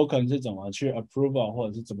token 是怎么去 approval 或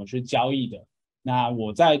者是怎么去交易的。那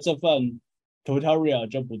我在这份 tutorial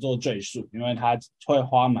就不做赘述，因为它会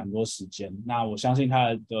花蛮多时间。那我相信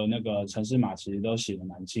它的那个程式码其实都写的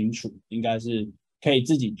蛮清楚，应该是可以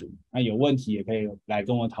自己读。那有问题也可以来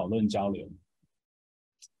跟我讨论交流。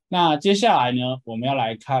那接下来呢，我们要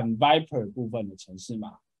来看 Vyper 部分的程式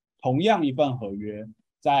码。同样一份合约，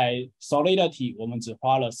在 Solidity 我们只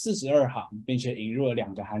花了42行，并且引入了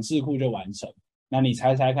2个函式库就完成。那你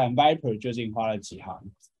猜猜看 Vyper 究竟花了几行？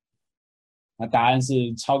那答案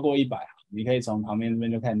是超过100行。你可以从旁边这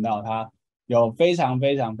边就看到它有非常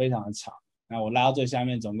的长。那我拉到最下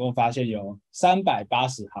面，总共发现有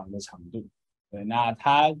380行的长度。对，那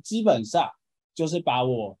它基本上就是把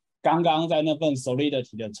我刚刚在那份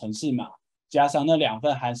Solidity 的程式码，加上那2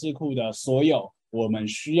份函式库的所有我们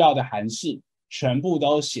需要的函式，全部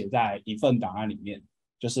都写在一份档案里面。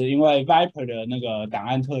就是因为 Vyper 的那个档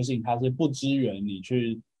案特性，它是不支援你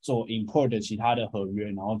去做 import 其他的合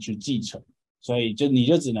约，然后去继承，所以你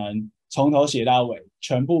就只能从头写到尾，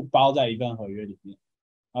全部包在一份合约里面。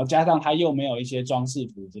然后加上它又没有一些装饰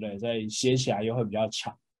符之类，所以写起来又会比较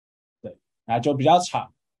长。对，然后就比较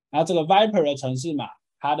长。那这个 Vyper 的程式码，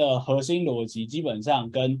它的核心逻辑基本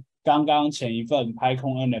上跟刚刚前一份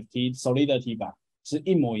PyCon NFT Solidity 版是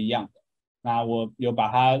一模一样的。那我有把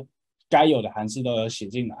它该有的函式都有写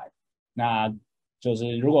进来。那就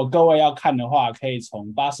是如果各位要看的话，可以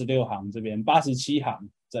从86行这边87行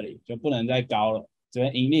这里就不能再高了。这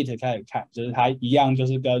边 init 开始看，就是它一样，就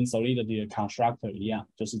是跟 Solidity 的 constructor 一样，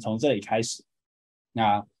就是从这里开始。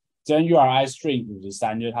那这边 URI string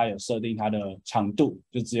 53，就是它有设定它的长度，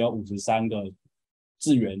就只有53个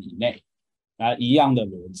字元以内，然后一样的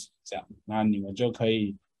逻辑这样。那你们就可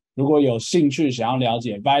以，如果有兴趣想要了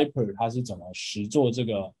解 Vyper 它是怎么实作这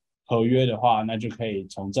个合约的话，那就可以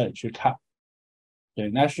从这里去看。对，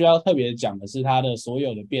那需要特别讲的是，它的所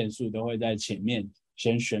有的变数都会在前面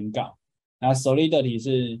先宣告。那 Solidity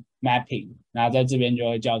是 mapping， 那在这边就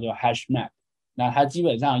会叫做 hash map。那它基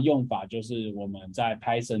本上的用法就是我们在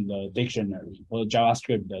Python 的 dictionary 或者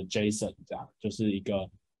JavaScript 的 JSON 这样，就是一个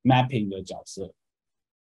mapping 的角色。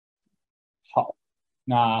好，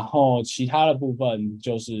然后其他的部分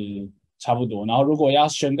就是差不多。然后如果要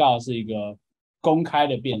宣告的是一个公开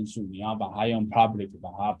的变数，你要把它用 public 把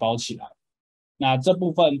它包起来。那这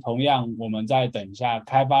部分同样我们在等一下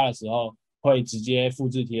开发的时候会直接复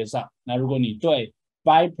制贴上。那如果你对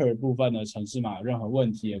Vyper 部分的程式码有任何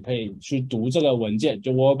问题，也可以去读这个文件，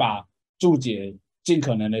就我把注解尽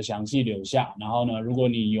可能的详细留下。然后呢，如果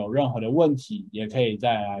你有任何的问题，也可以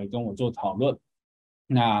再来跟我做讨论。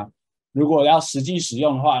那如果要实际使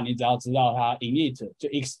用的话，你只要知道它 init 就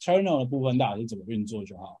external 的部分到底是怎么运作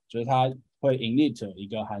就好，就是它会 init 一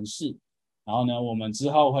个函式。然后呢，我们之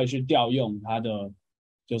后会去调用它的，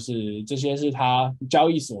就是这些是它交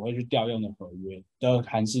易所会去调用的合约的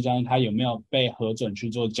函式，像它有没有被核准去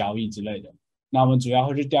做交易之类的。那我们主要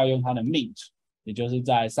会去调用它的 mint， 也就是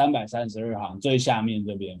在332行最下面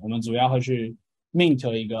这边，我们主要会去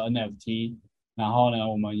mint 一个 NFT。然后呢，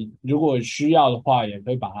我们如果需要的话，也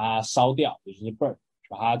可以把它烧掉，也就是 burn，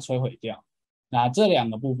 把它摧毁掉。那这2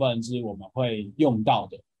个部分是我们会用到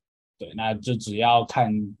的。对，那就只要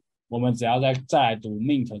看。我们只要再来读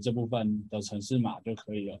mint 这部分的程式码就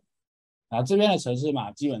可以了。然后这边的程式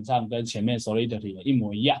码基本上跟前面 Solidity 的一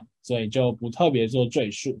模一样，所以就不特别做赘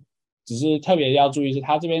述。只是特别要注意是，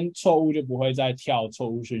它这边错误就不会再跳错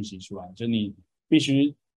误讯息出来，就你必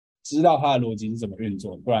须知道它的逻辑是怎么运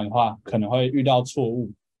作，不然的话可能会遇到错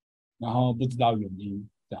误，然后不知道原因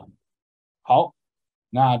这样。好，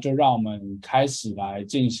那就让我们开始来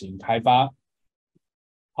进行开发。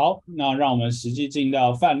好，那让我们实际进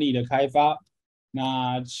到范例的开发。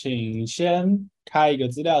那请先开一个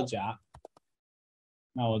资料夹。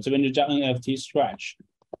那我这边就叫 NFT Scratch。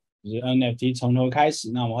就是 NFT 从头开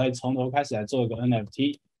始。那我们会从头开始来做一个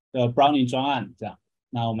NFT 的 Brownie 专案，这样。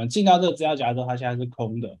那我们进到这个资料夹之后，它现在是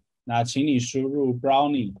空的。那请你输入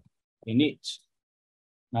Brownie init，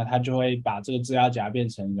 那它就会把这个资料夹变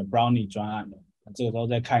成一个 Brownie 专案了。那这个时候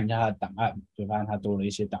再看一下它的档案，就发现它多了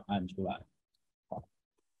一些档案出来。好，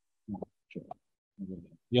那就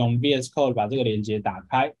用 VS Code 把这个连接打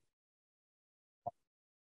开。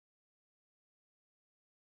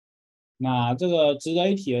那这个值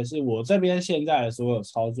得一提的是，我这边现在的所有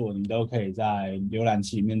操作，你都可以在浏览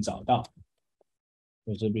器里面找到。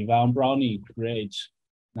就是比方 Brownie Create，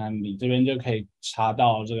 那你这边就可以查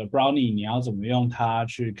到这个 Brownie 你要怎么用它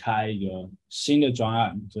去开一个新的专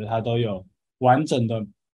案，所以它都有完整的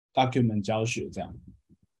document 教学这样。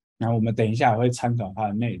那我们等一下也会参考它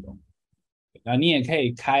的内容。那你也可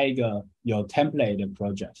以开一个有 template 的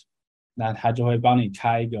project， 那它就会帮你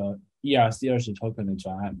开一个 ERC20 token 的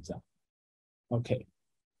专案这样。OK，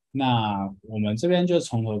 那我们这边就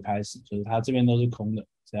从头开始，就是它这边都是空的，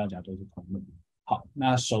资料夹都是空的。好，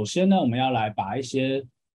那首先呢，我们要来把一些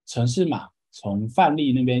程式码从范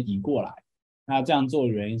例那边移过来。那这样做的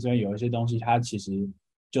原因是因为有一些东西它其实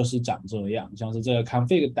就是长这样，像是这个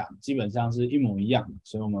config 档基本上是一模一样的，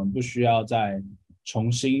所以我们不需要再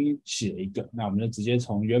重新写一个。那我们就直接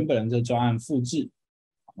从原本的这专案复制，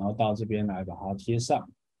然后到这边来把它贴上。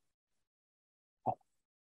好，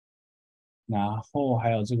然后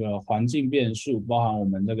还有这个环境变数，包含我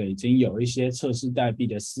们这个已经有一些测试代币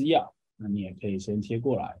的私钥。那你也可以先贴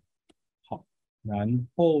过来。好，然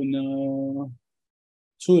后呢，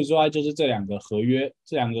除此之外就是这两个合约，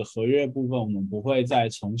这两个合约部分我们不会再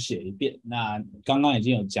重写一遍。那刚刚已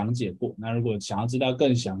经有讲解过，那如果想要知道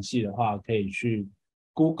更详细的话，可以去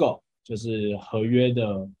Google， 就是合约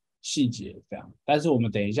的细节这样。但是我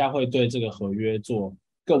们等一下会对这个合约做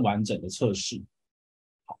更完整的测试。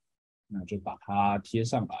好，那就把它贴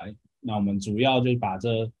上来。那我们主要就是把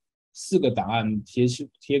这4个档案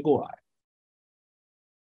贴过来。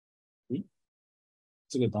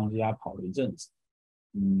这个东西它跑了一阵子，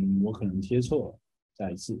我可能贴错了，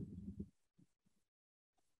再一次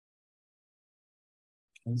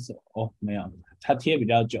cancel 哦，没有，它贴比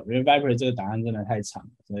较久，因为 Vyper 这个档案真的太长，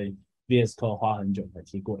所以 VS Code 花很久才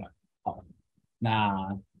贴过来。好，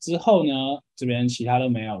那之后呢，这边其他都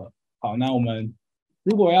没有了。好，那我们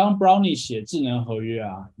如果要用 Brownie 写智能合约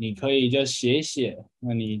啊，你可以就写一写，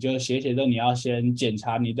那你就写一写之后，你要先检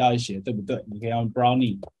查你到底写对不对，你可以用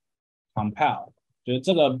Brownie compile。就是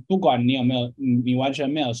这个，不管你有没有，你完全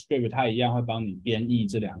没有 script， 它一样会帮你编译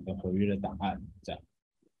这两个合约的档案，这样，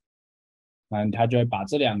那它就会把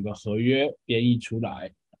这两个合约编译出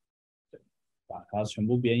来，把它全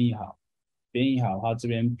部编译好。编译好的话，这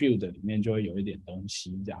边 build 里面就会有一点东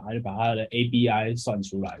西，这样，它就把它的 ABI 算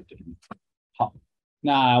出来。对，好，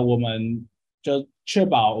那我们就确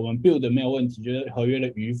保我们 build 没有问题，就是合约的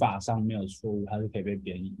语法上没有错误，它是可以被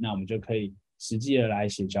编译。那我们就可以实际的来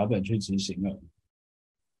写脚本去执行了。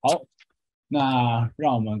好，那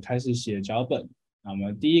让我们开始写脚本。那我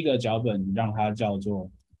们第一个脚本让它叫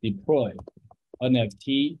做 deploy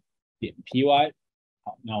NFT 点 py。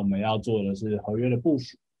好，那我们要做的是合约的部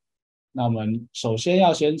署。那我们首先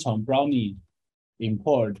要先从 Brownie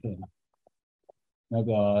import 那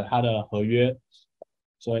个它的合约，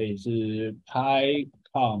所以是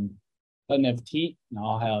PyCon NFT， 然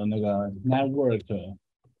后还有那个 network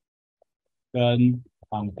跟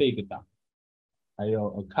config 档。还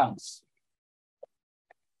有 accounts，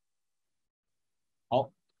 好，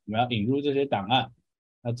我们要引入这些档案。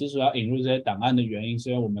那之所以要引入这些档案的原因，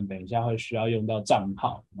是因为我们等一下会需要用到账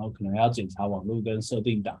号，然后可能要检查网络跟设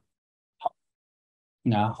定档。好，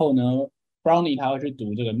然后呢 ，Brownie 它会去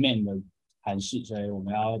读这个 main 的函式，所以我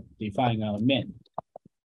们要 define 一个 main，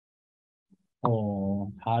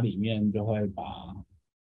 哦，它里面就会把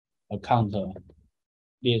account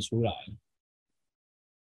列出来。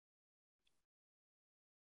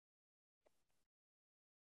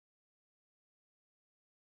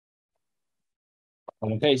我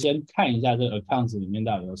们可以先看一下这个 accounts 里面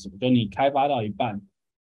到底有什么，就你开发到一半，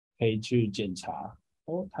可以去检查。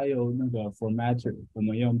哦，还有那个 formatter， 我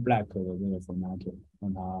们用 black 的这个 formatter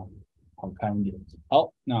让它好看一点。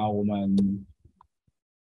好，那我们，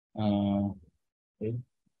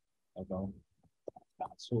糟糕，打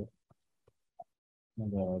错，那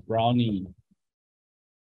个 Brownie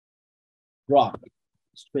rock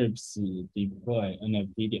scripts deploy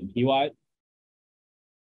NFT 点 py，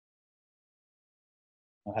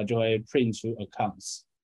 它就会 print 出 accounts。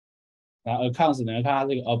然后 accounts 呢，看它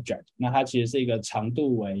是一个 object， 那它其实是一个长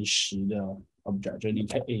度为10的 object， 就是你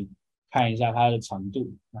可以看一下它的长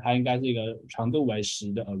度，那它应该是一个长度为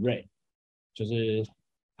10的 array， 就是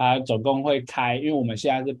它总共会开，因为我们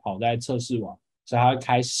现在是跑在测试网，所以它会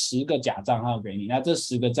开10个假账号给你。那这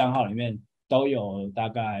10个账号里面都有大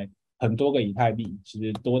概很多个以太币，其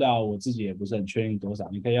实多到我自己也不是很确定多少。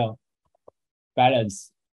你可以用 balance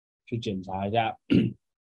去检查一下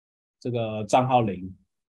这个账号0，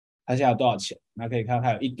它现在有多少钱？那可以看到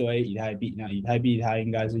它有一堆以太币，那以太币它应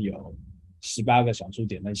该是有18个小数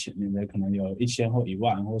点在前面，所以可能有1000或1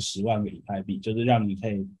万或10万个以太币，就是让你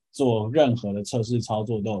可以做任何的测试操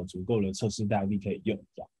作都有足够的测试代币可以用。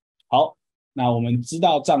这样好，那我们知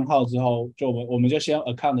道账号之后，我们就先用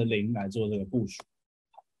account 的0来做这个部署。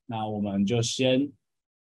那我们就先，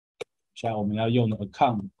现在我们要用的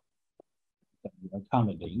account 等于 account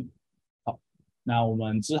的0。好，那我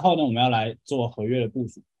们之后呢，我们要来做合约的部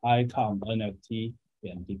署 ，icon NFT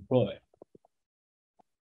点 deploy。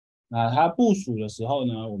那它部署的时候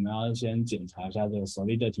呢，我们要先检查一下这个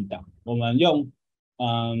Solidity 档。我们用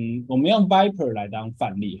Vyper 来当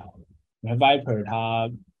范例好了。因为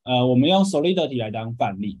Vyper 我们用 Solidity 来当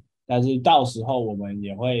范例，但是到时候我们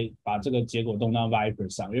也会把这个结果动到 Vyper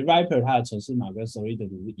上，因为 Vyper 它的程式码跟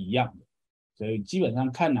Solidity 是一样的，所以基本上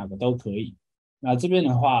看哪个都可以。那这边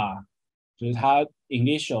的话，就是它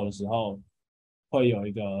initial 的时候会有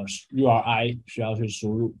一个 URI 需要去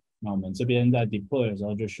输入。那我们这边在 deploy 的时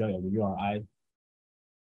候就需要有个 URI，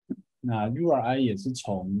 那 URI 也是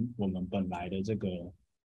从我们本来的这个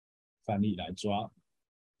范例来抓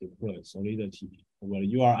deploy Solidity， 我的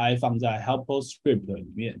URI 放在 helper script 里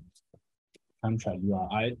面 contract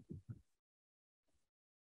URI，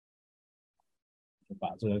 就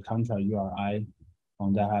把这个 contract URI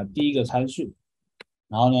放在它第一个参数，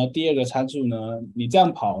然后呢第二个参数呢，你这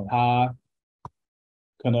样跑它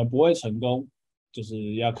可能不会成功。就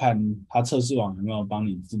是要看它测试网有没有帮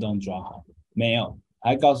你自动抓好，没有，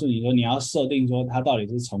还告诉你说你要设定说它到底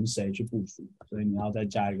是从谁去部署，所以你要再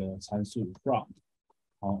加一个参数 from，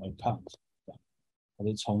 然后 account， 它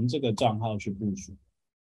是从这个账号去部署，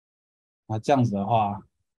那这样子的话，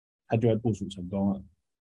它就会部署成功了。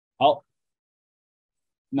好，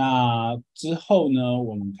那之后呢，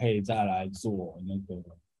我们可以再来做那个，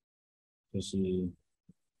就是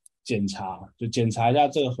检查一下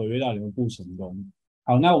这个合约到底有没有布成功。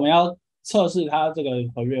好，那我们要测试它这个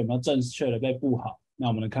合约有没有正确的被布好，那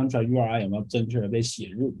我们的 contract URI 有没有正确的被写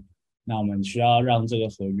入？那我们需要让这个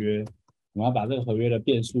合约，我们要把这个合约的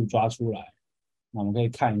变数抓出来。那我们可以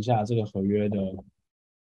看一下这个合约的，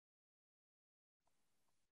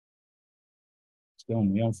这边我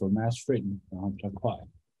们用 format string， 然后比较快。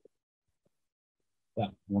这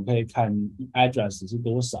样我们可以看 address 是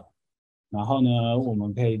多少。然后呢，我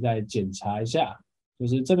们可以再检查一下，就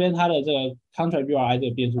是这边它的这个 contract URI 这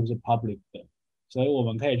个变数是 public 的，所以我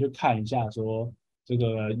们可以去看一下说这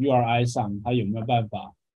个 URI 上它有没有办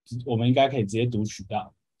法，我们应该可以直接读取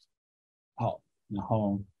到。好，然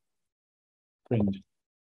后 print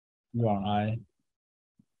URI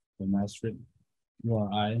format string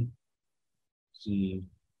URI 是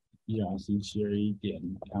ERC721点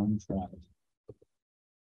contract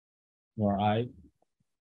URI。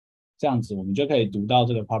这样子我们就可以读到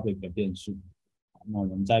这个 public 的变数。那我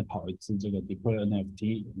们再跑一次这个 deploy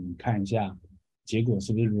NFT， 我们看一下结果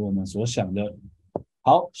是不是如我们所想的。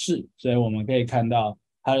好，是，所以我们可以看到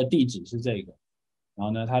它的地址是这个，然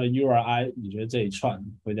后呢，它的 URI 你觉得这一串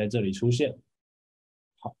会在这里出现。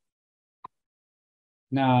好，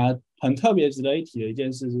那很特别值得一提的一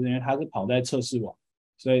件事，是因为它是跑在测试网，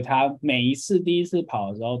所以它每一次第一次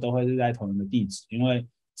跑的时候都会是在同一个地址，因为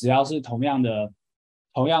只要是同样的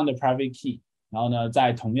private key， 然后呢，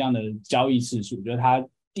在同样的交易次数，就是它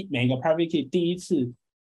每个 private key 第一次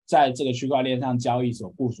在这个区块链上交易所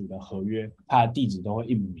部署的合约，它的地址都会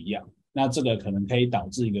一模一样。那这个可能可以导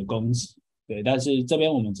致一个攻击，对。但是这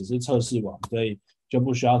边我们只是测试网，所以就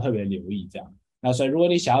不需要特别留意这样。那所以如果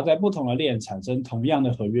你想要在不同的链产生同样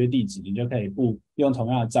的合约地址，你就可以用同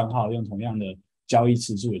样的账号，用同样的交易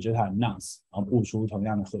次数，也就是它的 nonce， 然后布出同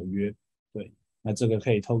样的合约，对。那这个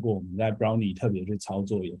可以透过我们在 Brownie 特别去操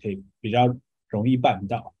作，也可以比较容易办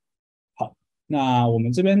到。好，那我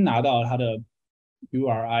们这边拿到它的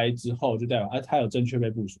URI 之后，就代表它有正确被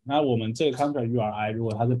部署。那我们这个 contract URI 如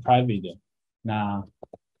果它是 private 的，那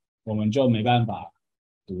我们就没办法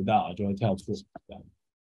读到，就会跳错。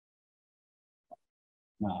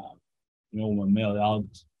那因为我们没有要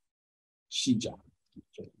细讲，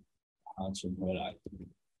就把它存回来，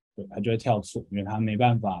对，它就会跳错，因为它没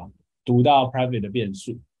办法读到 private 的变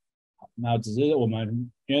数。好，那只是我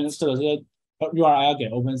们因为这个是 URI 要给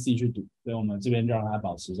Opensea 去读，所以我们这边就让它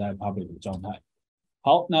保持在 public 的状态。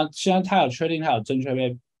好，那现在它有确定它有正确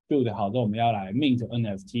被 build 好，那我们要来 mint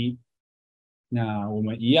NFT。那我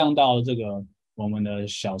们一样到这个我们的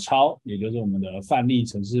小抄，也就是我们的范例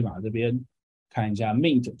程式码这边看一下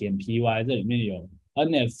mint.py， 这里面有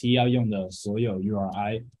NFT 要用的所有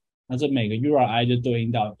URI， 那这每个 URI 就对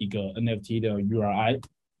应到一个 NFT 的 URI。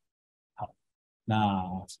好，那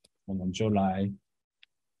我们就来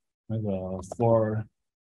那个 for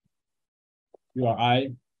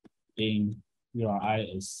URI in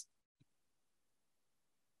URI is。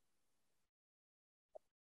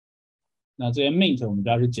那这些 mint 我们就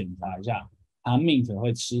要去检查一下，它 mint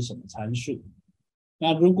会吃什么参数。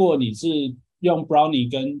那如果你是用 Brownie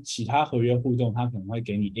跟其他合约互动，它可能会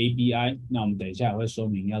给你 ABI。那我们等一下也会说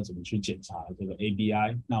明要怎么去检查这个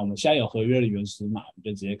ABI。那我们现在有合约的原始码，我们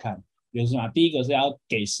就直接看原始码。第一个是要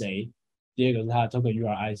给谁，第二个是它的 token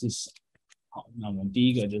URI 是谁。好，那我们第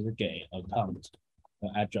一个就是给 account 的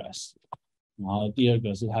address， 然后第二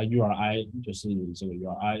个是它 URI， 就是这个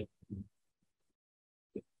URI。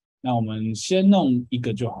那我们先弄一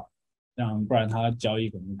个就好，不然它交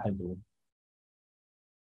易可能太多。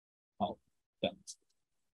好，这样子。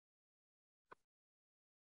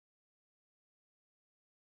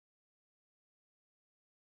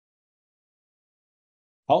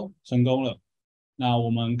好，成功了。那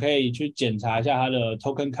我们可以去检查一下它的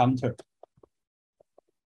token counter，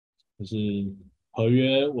 就是合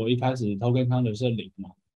约我一开始 token counter 是0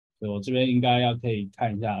嘛，所以我这边应该可以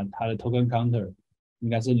看一下它的 token counter 应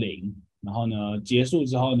该是0。然后呢，结束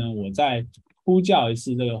之后呢，我再呼叫一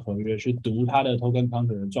次这个合约去读它的 token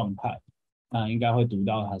counter 的状态，那应该会读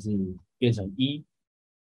到它是变成1。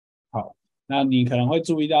好，那你可能会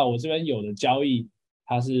注意到我这边有的交易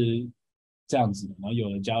它是这样子的，然后有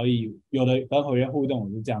的交易有的跟合约互动我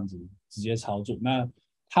是这样子直接操作。那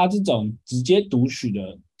它这种直接读取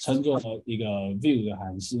的称作一个 view 的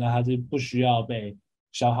函式，那它是不需要被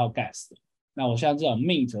消耗 gas 的。那我像这种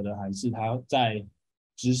mint 的函式，它在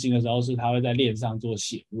执行的时候是它会在链上做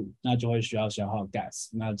写入，那就会需要消耗 gas。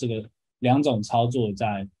那这个两种操作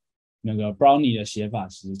在那个 Brownie 的写法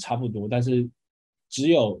其实差不多，但是只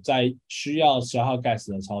有在需要消耗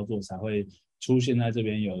gas 的操作才会出现在这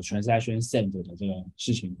边有 transaction send 的这个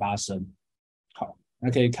事情发生。好，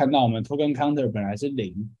那可以看到我们 token counter 本来是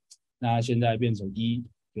0，那现在变成1，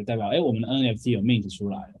就代表我们的 NFT 有 mint 出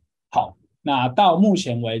来了。好，那到目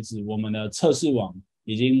前为止，我们的测试网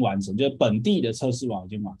已经完成，就是本地的测试网已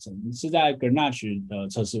经完成，是在 Grenache 的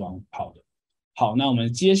测试网跑的。好，那我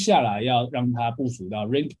们接下来要让它部署到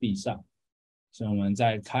Rinkeby 上，所以我们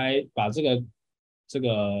再把这个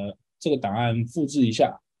档案复制一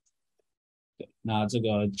下。对，那这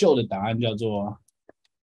个旧的档案叫做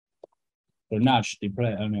Grenache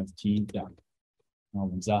Deploy NFT 这样。那我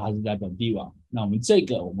们知道它是在本地网，那我们这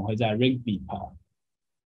个我们会在 Rinkeby 跑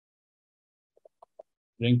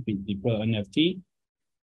 ，Rinkeby Deploy NFT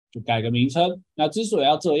就改个名称。那之所以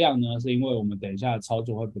要这样呢，是因为我们等一下的操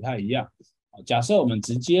作会不太一样。假设我们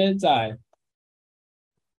直接执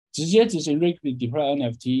行 Rinkeby Deploy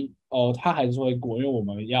NFT， 它还是会过，因为我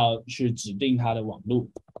们要去指定它的网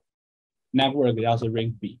路 network 要是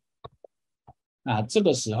Rinkeby。那这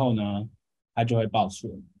个时候呢，它就会报错。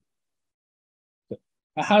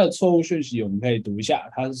那它的错误讯息我们可以读一下，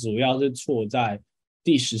它主要是错在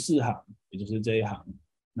第14行，也就是这一行。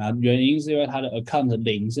那原因是因为它的 account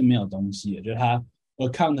 0是没有东西的，就是它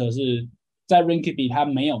account 是在 Rinkeby 它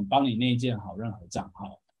没有帮你内建好任何账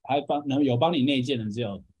号，它有帮你内建的只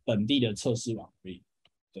有本地的测试网而已。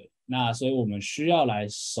对，那所以我们需要来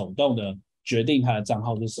手动的决定它的账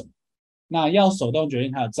号是什么。那要手动决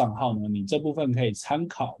定它的账号呢，你这部分可以参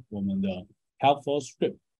考我们的 helpful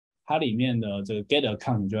script。它里面的这个 get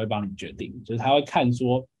account 就会帮你决定，就是它会看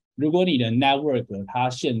说，如果你的 network 它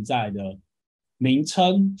现在的名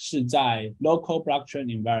称是在 local blockchain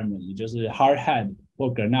environment， 也就是 Hardhat 或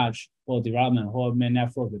Grenache 或 development 或 main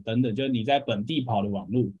network 等等，就是你在本地跑的网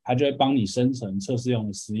路，它就会帮你生成测试用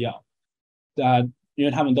的私钥。对啊，因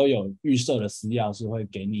为他们都有预设的私钥是会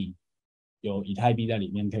给你有以太币在里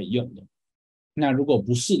面可以用的。那如果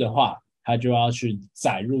不是的话，它就要去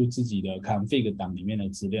载入自己的 config 档里面的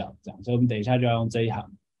资料，这样，所以我们等一下就要用这一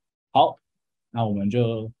行。好，那我们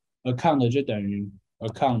就 account 就等于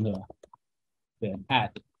account 对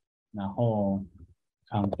add， 然后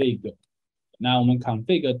config， 那我们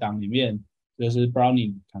config 档里面就是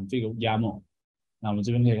Brownie config YAML， 那我们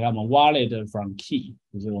这边可以看我们 wallet from key，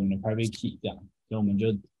 就是我们的 private key 这样，所以我们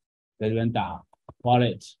就在这边打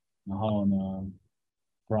wallet， 然后呢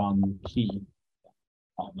from key。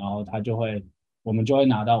好，然后我们就会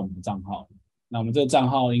拿到我们的账号。那我们这个账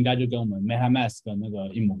号应该就跟我们 MetaMask 的那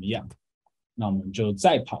个一模一样。那我们就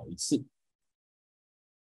再跑一次。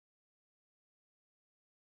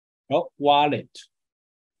wallet，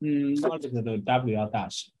 wallet 的 W 要大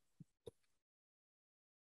写，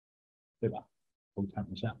对吧？我看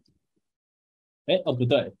一下，哦不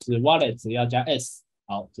对，是 wallet 要加 s，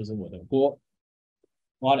 好，这是我的锅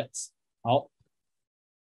wallet， 好。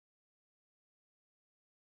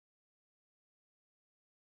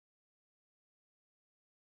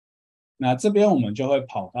那这边我们就会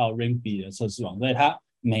跑到 Ringby 的测试网，所以它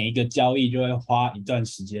每一个交易就会花一段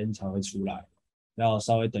时间才会出来，要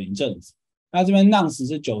稍微等一阵子。那这边 nonce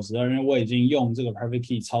是92，因为我已经用这个 Perfect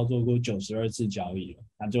Key 操作过92次交易了，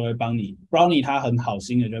它就会帮你 Brownie 它很好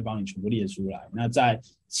心的就会帮你全部列出来。那在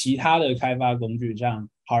其他的开发工具像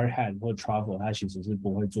Hardhat 或 Truffle， 它其实是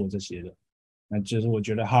不会做这些的。那就是我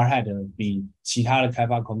觉得 Hardhat 比其他的开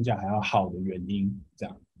发框架还要好的原因。这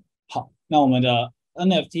样好，那我们的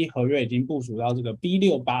NFT 合约已经部署到这个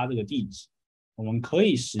B68 这个地址，我们可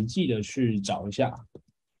以实际的去找一下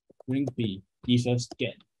Ringby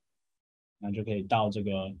EasonC13，那就可以到这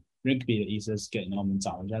个 Ringby 的 EasonC13，那我们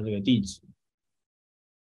找一下这个地址，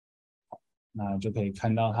那就可以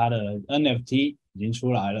看到它的 NFT 已经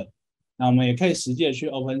出来了。那我们也可以实际的去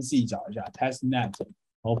Opensea 找一下 testnet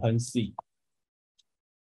Opensea。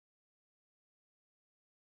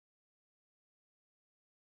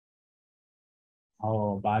然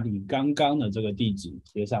后把你刚刚的这个地址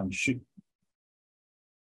贴上去。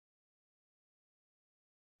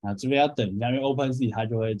那这边要等一下，因为 Opensea 它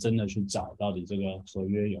就会真的去找到底这个合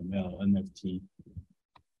约有没有 NFT。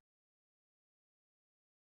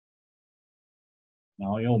然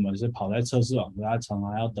后因为我们是跑在测试网，所以它常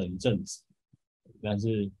常要等一阵子。但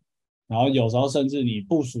是，然后有时候甚至你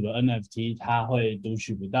部署的 NFT 它会读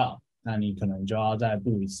取不到，那你可能就要再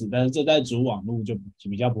布一次。但是这在主网路就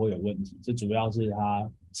比较不会有问题，这主要是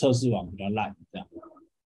它测试网比较烂这样。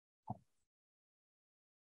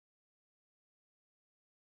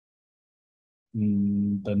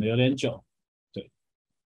等的有点久，对。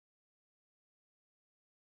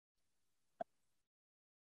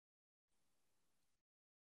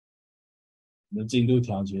你的进度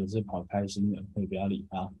条其实是跑开心的，可以不要理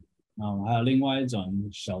它。那我们还有另外一种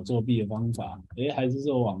小作弊的方法，还是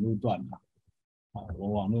我网路断了。好，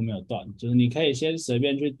我网路没有断，就是你可以先随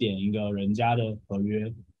便去点一个人家的合约，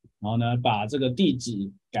然后呢把这个地址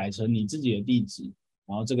改成你自己的地址，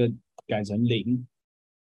然后这个改成0。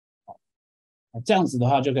这样子的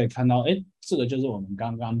话就可以看到，这个就是我们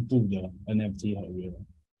刚刚布的 NFT 合约了。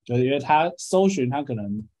就是因为它搜寻它可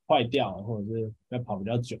能坏掉了，或者是要跑比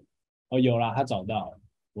较久。有啦，它找到了，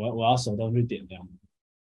我要手动去点这样。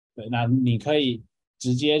对，那你可以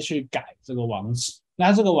直接去改这个网址。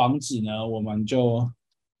那这个网址呢，我们就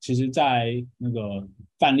其实在那个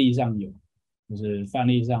范例上有，就是范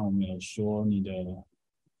例上我们有说你的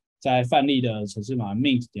在范例的程式码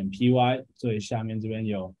mint.py 最下面这边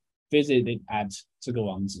有 visit at 这个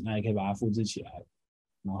网址，那也可以把它复制起来，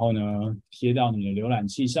然后呢贴到你的浏览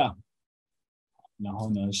器上，然后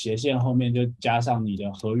呢斜线后面就加上你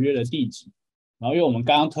的合约的地址。然后因为我们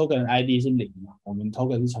刚刚 token ID 是0嘛，我们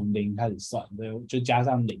token 是从0开始算，所以就加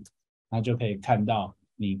上0，那就可以看到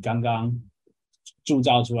你刚刚铸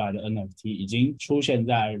造出来的 NFT 已经出现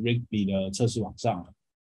在 Ringby 的测试网上了。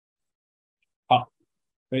好，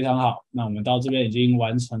非常好，那我们到这边已经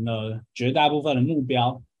完成了绝大部分的目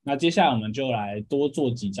标。那接下来我们就来多做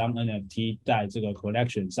几张 NFT 在这个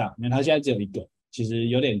collection 上，因为它现在只有一个，其实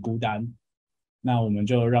有点孤单。那我们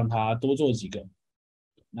就让它多做几个。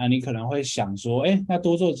那你可能会想说，那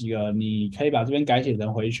多做几个，你可以把这边改写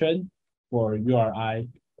成回圈 for URI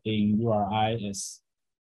in URIs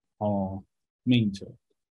mint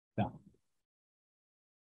这样。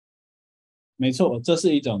没错，这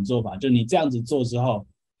是一种做法，就你这样子做之后，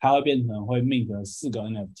它会变成会 mint 4个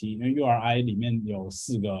NFT，因为 URI 里面有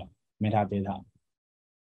4个 metadata。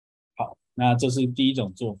好，那这是第一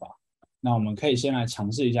种做法。那我们可以先来尝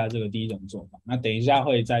试一下这个第一种做法。那等一下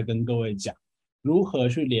会再跟各位讲如何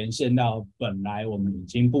去连线到本来我们已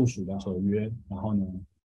经部署的合约，然后呢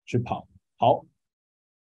去跑。好，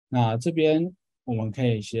那这边我们可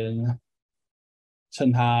以先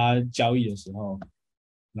趁它交易的时候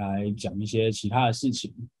来讲一些其他的事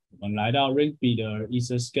情。我们来到 Ringby 的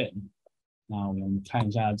EasonC13，那我们看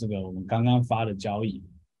一下这个我们刚刚发的交易，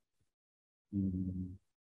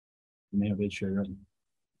没有被确认，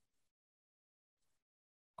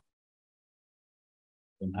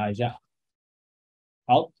等它一下。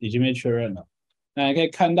好，已经被确认了。那你可以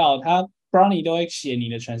看到，它 Brownie 都会写你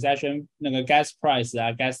的 transaction 那个 gas price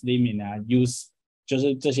啊、gas limit 啊、use 就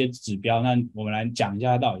是这些指标。那我们来讲一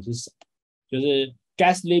下它到底是什么。就是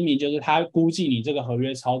gas limit 就是它估计你这个合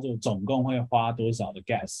约操作总共会花多少的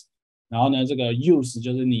gas。然后呢，这个 use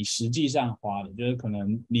就是你实际上花的，就是可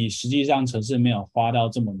能你实际上程式没有花到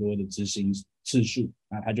这么多的执行次数，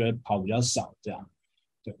那它就会跑比较少这样。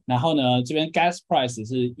对，然后呢，这边 gas price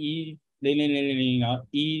是0.000，然后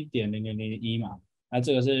1.0001嘛。那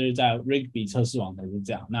这个是在 Rigby 测试网才是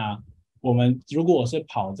这样。那我们如果是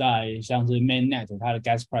跑在像是 Mainnet， 它的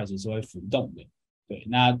gas price 是会浮动的。对，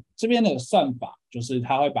那这边的算法就是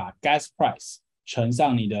它会把 gas price 乘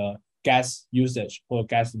上你的 gas usage 或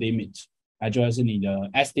gas limit， 那就会是你的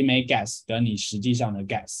estimate gas 跟你实际上的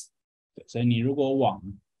gas。对，所以你如果往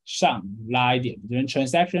上拉一点，这边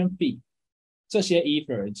transaction fee 这些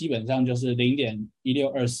ether 基本上就是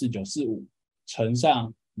0.1624945乘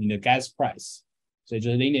上你的 gas price， 所以就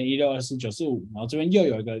是0.1624945，然后这边又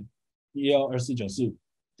有一个1624945，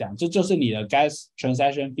这样这就是你的 gas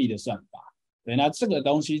transaction fee 的算法。对，那这个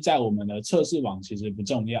东西在我们的测试网其实不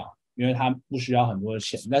重要，因为它不需要很多的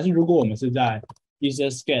钱。但是如果我们是在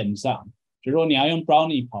EasonC13 上，就如果你要用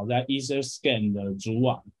Brownie 跑在 EasonC13 的主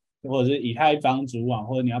网，或者是以太坊主网，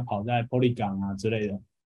或者你要跑在 Polygon 啊之类的，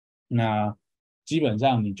那基本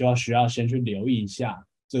上你就需要先去留意一下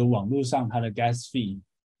这个网络上它的 gas fee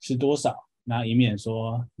是多少，那以免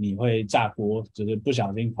说你会炸锅，就是不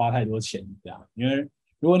小心花太多钱这样。因为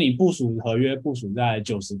如果你部署合约部署在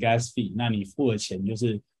90 gas fee， 那你付的钱就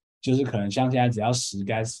是可能像现在只要10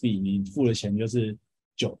 gas fee， 你付的钱就是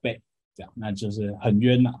9倍这样，那就是很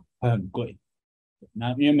冤呐，会很贵。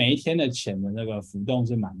那因为每一天的钱的那个浮动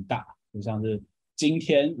是蛮大，就像是今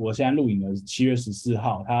天我现在录影的7月14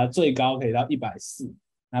号，它最高可以到140，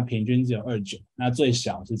那平均只有29，那最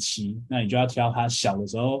小是7，那你就要挑它小的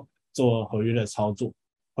时候做合约的操作，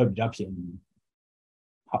会比较便宜。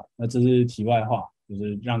好，那这是题外话，就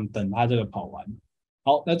是等它这个跑完。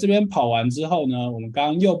好，那这边跑完之后呢，我们刚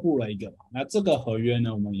刚又布了一个嘛，那这个合约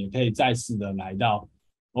呢，我们也可以再次的来到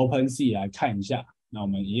Opensea 来看一下。那我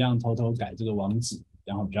们一样偷偷改这个网址，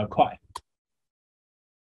然后比较快。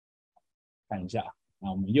看一下，那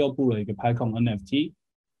我们又布了一个 PyCon NFT。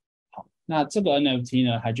好，那这个 NFT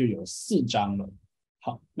呢，它就有4张了。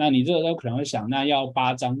好，那你这个时候可能会想，那要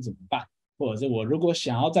8张怎么办？或者是我如果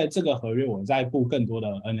想要在这个合约我再布更多的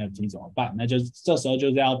NFT 怎么办？那就这时候就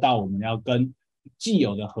是要到我们要跟既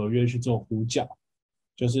有的合约去做呼叫，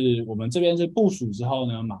就是我们这边是部署之后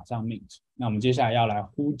呢，马上 mint。那我们接下来要来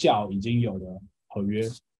呼叫已经有的合约。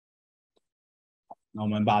那我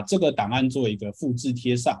们把这个档案做一个复制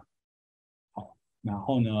贴上。好，然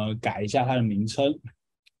后呢，改一下它的名称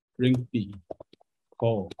 ，Rigby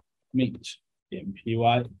Go Mint 点 py，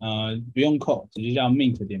 不用扣，直接叫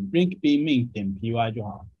mint 点 Rigby Mint 点 py 就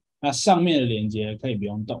好。那上面的连接可以不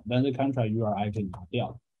用动，但是 contract URI 可以拿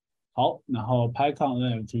掉。好，然后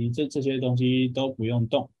PyCon NFT 这些东西都不用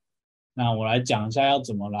动。那我来讲一下要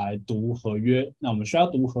怎么来读合约。那我们需要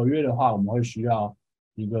读合约的话，我们会需要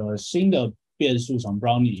一个新的变数从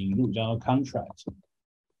Brownie 引入，叫做 contract。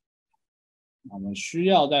我们需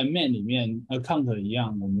要在 main 里面 account 一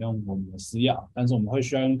样，我们用我们的私钥，但是我们会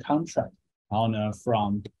需要用 contract， 然后呢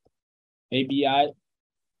from ABI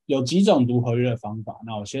有几种读合约的方法。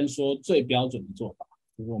那我先说最标准的做法，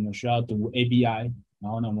就是我们需要读 ABI，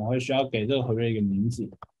 然后呢我们会需要给这个合约一个名字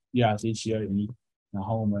EasonC13，然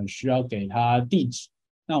后我们需要给它地址。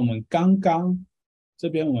那我们刚刚这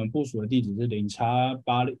边我们部署的地址是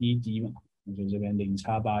0x81D 嘛，那就这边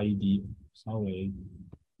0x81D， 稍微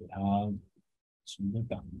给它什么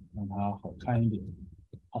档，让它好看一点。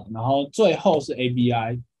好，然后最后是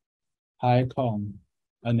ABI PyCon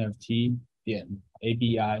NFT 点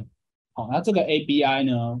ABI。好，那这个 ABI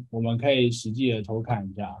呢，我们可以实际的偷看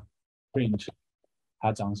一下 print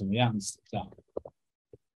它长什么样子，这样。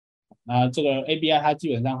那这个 ABI 它基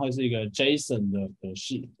本上会是一个 JSON 的格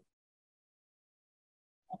式。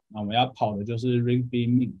那我们要跑的就是 Rigby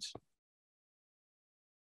Mint。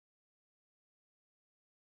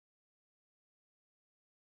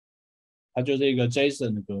它就是一个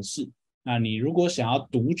JSON 的格式。那你如果想要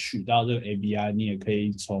读取到这个 ABI， 你也可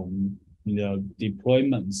以从你的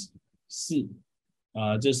deployments 4，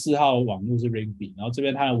这4号网络是 Rigby， 然后这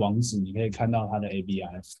边它的网址你可以看到它的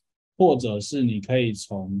ABI， 或者是你可以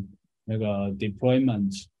从那个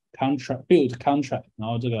deployment contract build contract， 然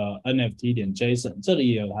后这个 NFT 点 JSON 这里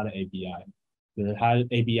也有它的 ABI， 就是它的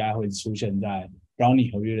ABI 会出现在 Brownie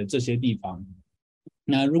合约的这些地方。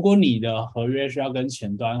那如果你的合约需要跟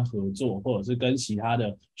前端合作，或者是跟其他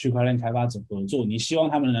的区块链开发者合作，你希望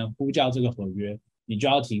他们能呼叫这个合约，你就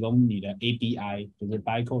要提供你的 ABI， 就是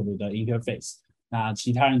bytecode 的 interface， 那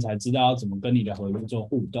其他人才知道要怎么跟你的合约做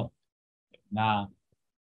互动。那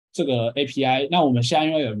这个 API， 那我们现在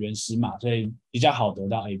因为有原始码，所以比较好得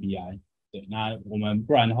到 ABI。对，那我们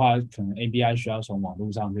不然的话，可能 ABI 需要从网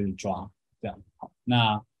络上去抓，这样。好，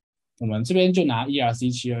那我们这边就拿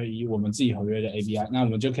EasonC13我们自己合约的 ABI， 那我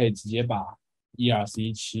们就可以直接把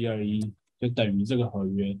EasonC13就等于这个合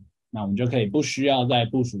约，那我们就可以不需要再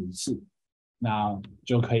部署一次。那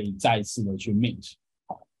就可以再次的去 mint。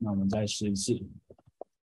好，那我们再试一次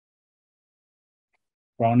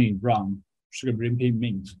 ，Brownie run sugar repeat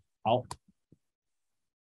mint。好，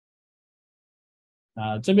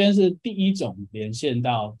这边是第一种连线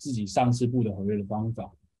到自己上市部的合约的方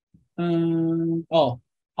法。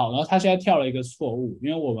好，然后他现在跳了一个错误，因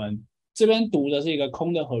为我们这边读的是一个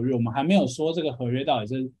空的合约，我们还没有说这个合约到底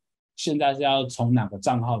是现在是要从哪个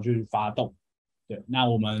账号去发动。对，那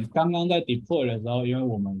我们刚刚在 deploy 的时候，因为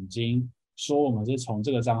我们已经说我们是从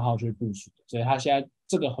这个账号去部署，所以他现在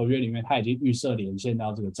这个合约里面他已经预设连线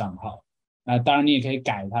到这个账号。那当然你也可以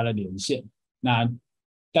改它的连线，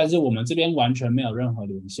但是我们这边完全没有任何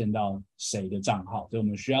连线到谁的账号，所以我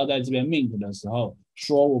们需要在这边 mint 的时候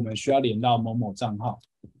说我们需要连到某某账号，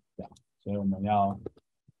对，所以我们要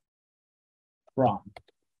from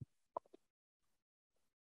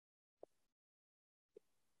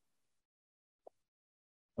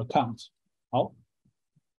account。 好，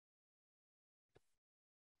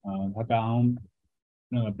他刚刚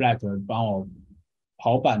那个 Black 帮我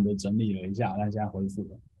跑版的整理了一下，他现在恢复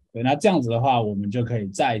了。对，那这样子的话，我们就可以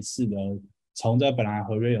再次的从这本来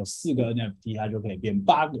合约有4个 NFT， 它就可以变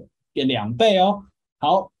8个，变2倍哦。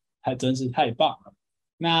好，还真是太棒了。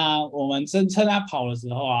那我们趁它跑的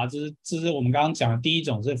时候啊，这是我们刚刚讲的第一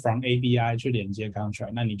种是 from ABI 去连接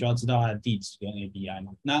contract， 那你就要知道它的地址跟 ABI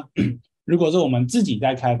嘛。那如果是我们自己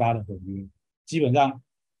在开发的合约，基本上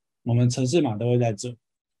我们程式码都会在这，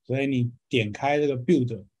所以你点开这个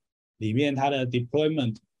build 里面它的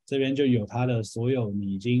deployment 这边就有它的所有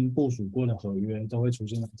你已经部署过的合约都会出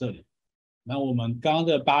现在这里。那我们刚刚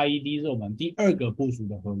的 8ED 是我们第2个部署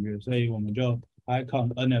的合约，所以我们就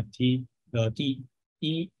PyCon NFT 的第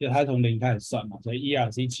1，它从0开始算嘛，所以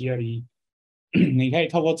ERC721 你可以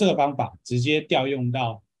透过这个方法直接调用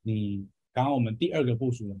到你刚刚我们第2个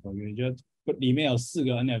部署的合约，就里面有4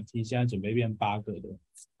个 NFT， 现在准备变8个的。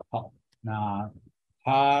好，那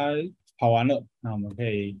它跑完了，那我们可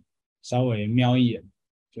以稍微瞄一眼，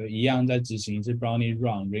就一样再执行一次 Brownie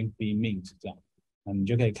run ring be mint 这样，那你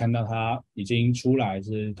就可以看到它已经出来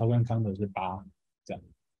是 token counter 是8，这样，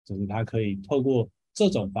就是它可以透过这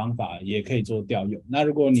种方法也可以做调用。那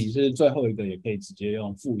如果你是最后一个，也可以直接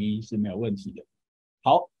用-1是没有问题的。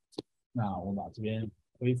好，那我把这边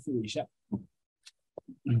恢复一下。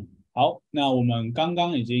好，那我们刚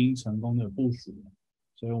刚已经成功的部署了，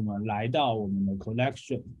所以我们来到我们的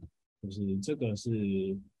collection， 就是这个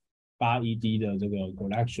是 8ED 的这个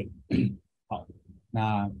collection。 好，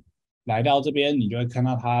那来到这边你就会看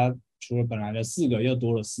到它除了本来的4个又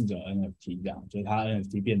多了4个 NFT， 这样，所以它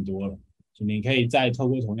NFT 变多了，所以你可以再透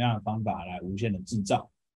过同样的方法来无限的制造。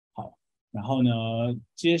好，然后呢，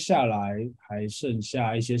接下来还剩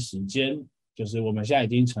下一些时间，就是我们现在已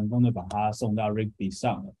经成功的把它送到 Rigby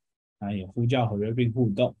上了，那也呼叫合约并互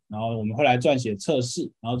动，然后我们会来撰写测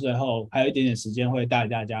试，然后最后还有一点点时间会带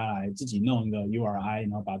大家来自己弄一个 URI，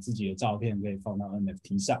 然后把自己的照片可以放到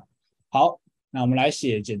NFT 上。好，那我们来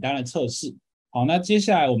写简单的测试。好，那接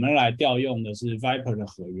下来我们来调用的是 Vyper 的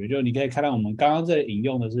合约，就你可以看到我们刚刚这里引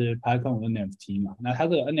用的是 PyCon NFT 嘛，那它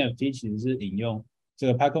这个 NFT 其实是引用这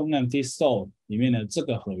个 PyCon NFT Sol 里面的这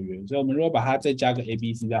个合约，所以我们如果把它再加个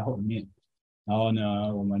ABC 在后面，然后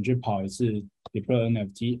呢，我们去跑一次 deploy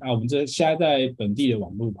NFT 啊，我们这现在在本地的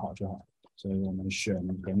网络跑就好，所以我们选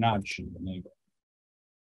Grenache 的那个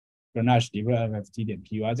Grenache deploy NFT 点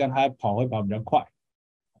py， 这样它会跑比较快。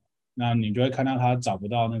那你就会看到它找不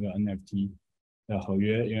到那个 NFT 的合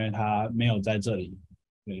约，因为它没有在这里。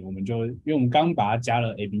对，因为我们刚把它加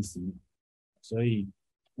了 ABC， 所以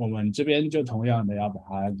我们这边就同样的要把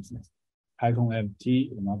它开空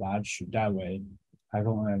NFT， 我们要把它取代为开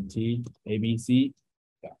空 NFT ABC，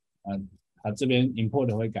 它这边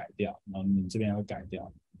import 会改掉，然后你这边会改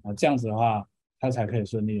掉，这样子的话，它才可以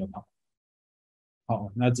顺利的跑。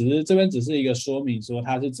好，那这边只是一个说明，说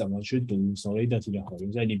它是怎么去读 Solidity 的合约，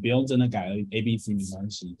所以你不用真的改 ABC 没关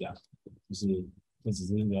系，这样，这只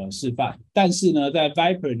是一个示范。但是呢，在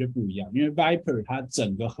Vyper 就不一样，因为 Vyper 它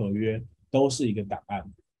整个合约都是一个档案，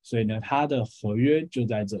所以呢，它的合约就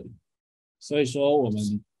在这里。所以说我们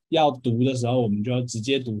要读的时候，我们就要直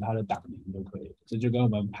接读它的档名就可以了。这就跟我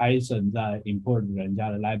们 Python 在 import 人家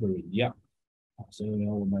的 library 一样。所以呢，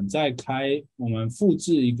我们复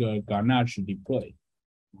制一个 Grenache deploy，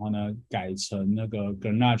 然后呢改成那个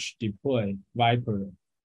Grenache deploy Vyper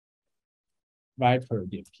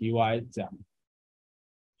点 py 这样，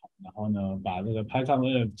然后呢把这个 PyCon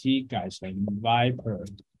NFT 改成 Vyper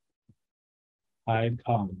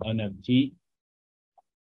PyCon NFT，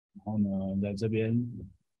 然后呢在这边，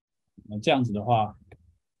那这样子的话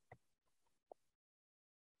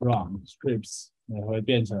 ，run scripts 也会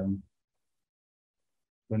变成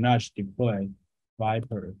Grenache deploy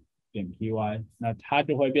Vyper 点 py， 那它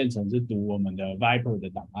就会变成是读我们的 Vyper 的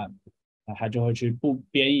档案，那它就会去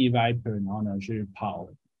编译 Vyper， 然后呢去跑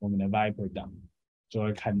我们的 Vyper 档，就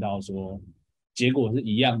会看到说结果是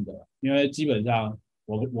一样的，因为基本上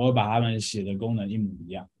我会把他们写的功能一模一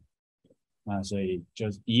样，那所以就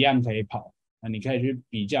一样可以跑。那你可以去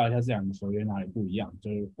比较一下这两个合约哪里不一样，就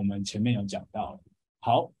是我们前面有讲到了。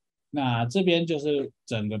好，那这边就是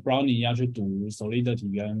整个 Brownie 要去读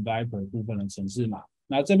Solidity 跟 Vyper 部分的程式码。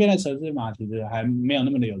那这边的程式码其实还没有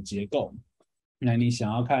那么的有结构。那你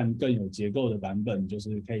想要看更有结构的版本，就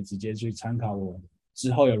是可以直接去参考我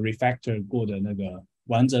之后有 refactor 过的那个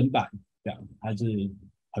完整版，这样还是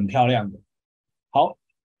很漂亮的。好，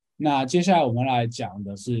那接下来我们来讲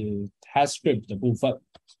的是 TypeScript 的部分，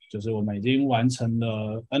就是我们已经完成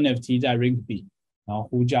了 NFT 在 Rinkeby， 然后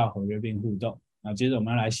呼叫合约并互动。那接着我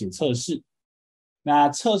们要来写测试。那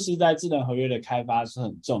测试在智能合约的开发是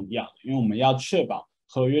很重要的，因为我们要确保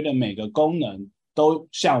合约的每个功能都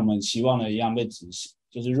像我们期望的一样被执行。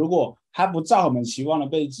就是如果它不照我们期望的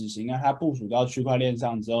被执行，那它部署到区块链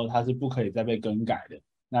上之后，它是不可以再被更改的。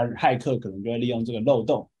那骇客可能就会利用这个漏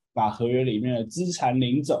洞，把合约里面的资产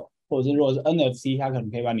领走，或者是如果是 NFT， 它可能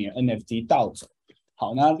可以把你的 NFT 盗走。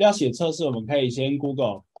好，那要写测试，我们可以先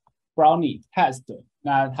Google Brownie test，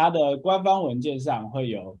 那它的官方文件上会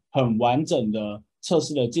有很完整的测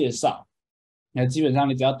试的介绍。那基本上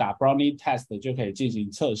你只要打 Brownie test 就可以进行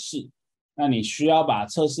测试。那你需要把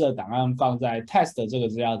测试的档案放在 test 这个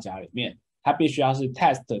资料夹里面，它必须要是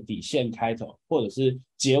test 底线开头，或者是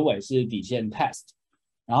结尾是底线 test。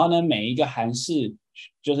然后呢，每一个函式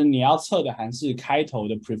就是你要测的函式开头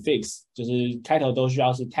的 prefix， 就是开头都需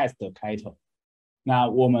要是 test 的开头。那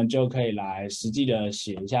我们就可以来实际的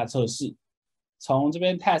写一下测试。从这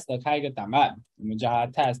边 test 开一个档案，我们叫它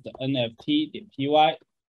test nft.py。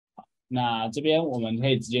那这边我们可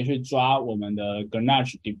以直接去抓我们的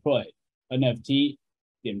Grenache deploy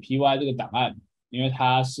nft.py 这个档案，因为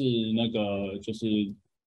它是那个就是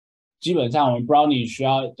基本上我们 Brownie 需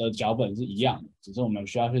要的脚本是一样的，只是我们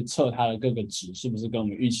需要去测它的各个值是不是跟我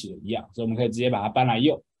们预期的一样，所以我们可以直接把它搬来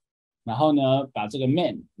用。然后呢，把这个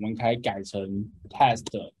main 我们可以改成 test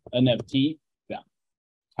nft， 这样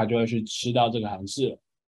它就会去吃到这个函式了。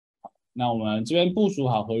那我们这边部署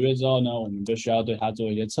好合约之后呢，我们就需要对它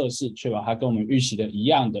做一些测试，确保它跟我们预期的一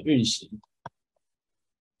样的运行。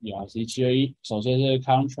EasonC13，首先是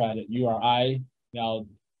contract URI 要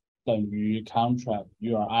等于 contract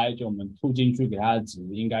URI， 就我们吐进去给它的值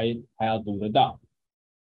应该还要读得到。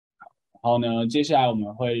然后呢，接下来我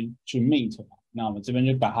们会去 mint， 那我们这边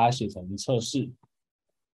就把它写成测试，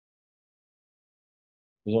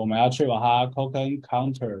就是我们要确保它 token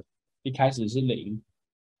counter 一开始是0。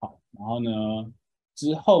好，然后呢，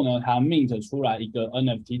之后呢，它 mint 出来一个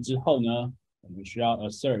NFT 之后呢，我们需要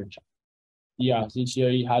assert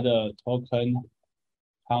EasonC13它的 token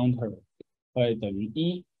counter 会等于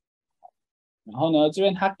1。然后呢，这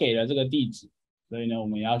边它给了这个地址，所以呢，我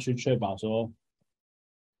们要去确保说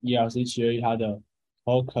EasonC13它的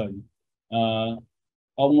token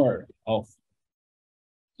owner of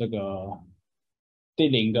这个第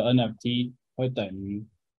0个 NFT 会等于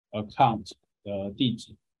account 的地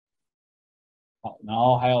址。好，然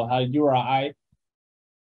后还有它的 URI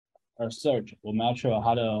assert， 我们要确保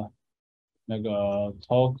它的那个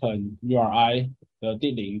token URI 的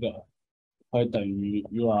第0个会等于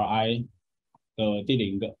URI 的第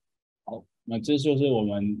0个。好，那这就是我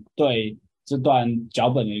们对这段脚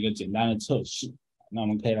本的一个简单的测试。那我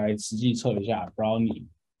们可以来实际测一下 Brownie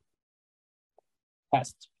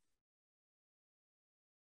test。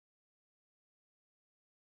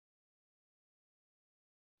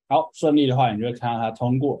好，顺利的话，你就会看到它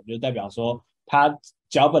通过，就代表说它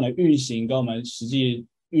脚本的运行跟我们实际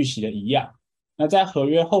预期的一样。那在合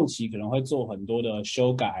约后期可能会做很多的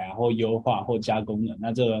修改啊，或优化或加功能，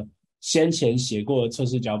那这个先前写过的测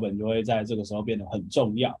试脚本就会在这个时候变得很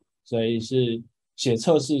重要。所以是写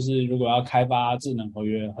测试是如果要开发智能合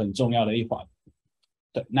约很重要的一环。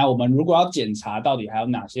对，那我们如果要检查到底还有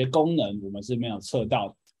哪些功能我们是没有测到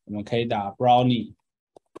的，我们可以打 Brownie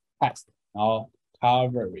test， 然后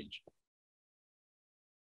coverage，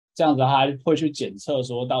 这样子它会去检测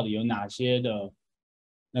说到底有哪些的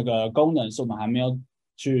那个功能是我们还没有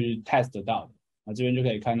去 test 到的。那这边就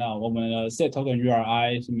可以看到我们的 set token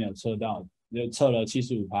URI 是没有测到的，就测了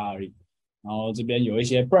 75% 而已。然后这边有一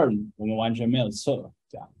些 burn 我们完全没有测，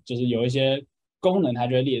这样就是有一些功能它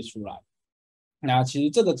就会列出来。那其实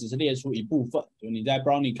这个只是列出一部分，就你在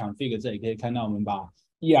Brownie config 这里可以看到我们把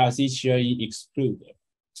EasonC13 exclude 了。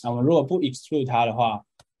那我们如果不 exclude 它的话，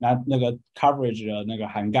那个 coverage 的那个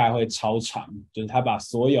涵盖会超长，就是它把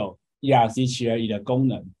所有 EasonC13的功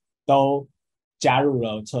能都加入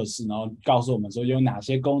了测试，然后告诉我们说有哪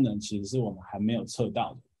些功能其实是我们还没有测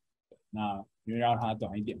到的。那因为让它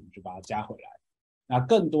短一点，我们就把它加回来。那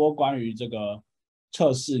更多关于这个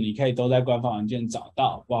测试，你可以都在官方文件找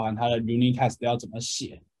到，包含它的 unit test 要怎么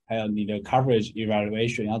写，还有你的 coverage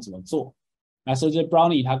evaluation 要怎么做。那甚至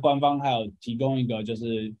Brownie 它官方还有提供一个就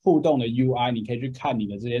是互动的 UI， 你可以去看你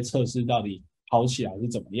的这些测试到底跑起来是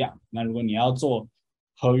怎么样。那如果你要做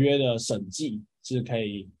合约的审计，是可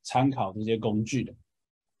以参考这些工具的。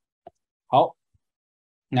好，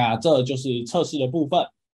那这就是测试的部分。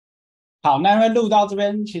好，那因为录到这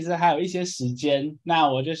边其实还有一些时间，那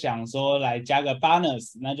我就想说来加个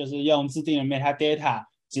bonus， 那就是用自定的 metadata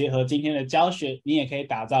结合今天的教学，你也可以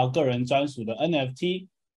打造个人专属的 NFT。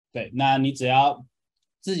对，那你只要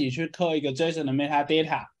自己去刻一个 JSON 的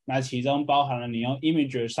metadata， 那其中包含了你用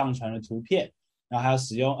Imgur 上传的图片，然后还要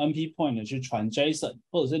使用 NP Point 去传 JSON，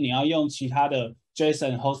 或者是你要用其他的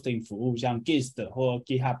JSON hosting 服务，像 Gist 或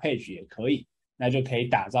GitHub Page 也可以。那就可以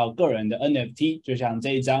打造个人的 NFT， 就像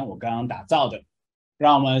这一张我刚刚打造的。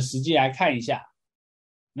让我们实际来看一下。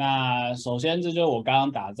那首先这就是我刚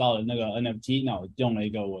刚打造的那个 NFT， 那我用了一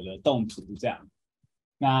个我的动图这样。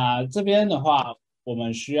那这边的话，我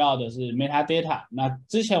们需要的是 metadata。那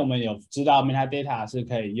之前我们有知道 metadata 是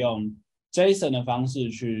可以用 JSON 的方式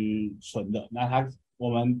去存的，那我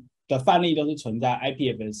们的范例都是存在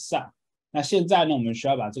IPFS 上。那现在呢，我们需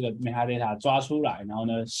要把这个 metadata 抓出来，然后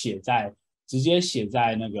呢直接写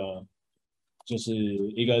在那个就是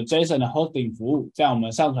一个 JSON 的 hosting 服务，这样我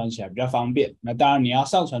们上传起来比较方便。那当然你要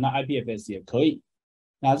上传到 IPFS 也可以。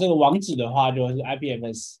那这个网址的话就是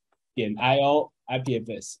IPFS.io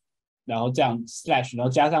IPFS， 然后这样 slash， 然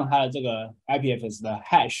后加上它的这个 IPFS 的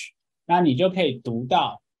hash， 那你就可以读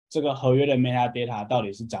到这个合约的 metadata 到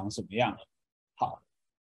底是长什么样的。好，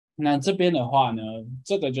那这边的话呢，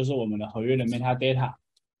这个就是我们的合约的 metadata，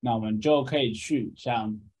 那我们就可以去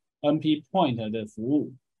像NP Point 的服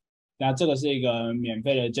务，那这个是一个免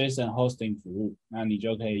费的 JSON hosting 服务，那你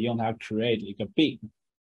就可以用它 create 一个 bin，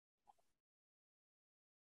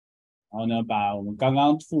 然后呢把我们刚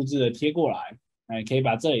刚复制的贴过来，那你可以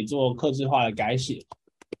把这里做客制化的改写。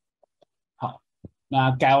好，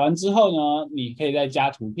那改完之后呢，你可以再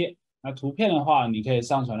加图片。那图片的话，你可以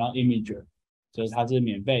上传到 Imgur， 就是它是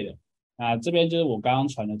免费的。那这边就是我刚刚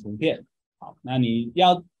传的图片。好，那你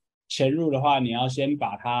要潜入的话，你要先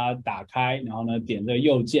把它打开，然后呢点这个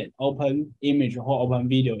右键 Open Image 或 Open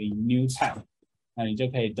Video in New Tab， 那你就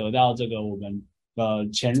可以得到这个我们的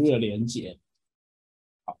潜入的连结。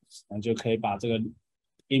好，那就可以把这个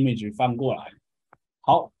image 放过来。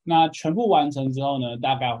好，那全部完成之后呢，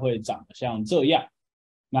大概会长得像这样。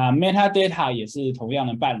那 metadata 也是同样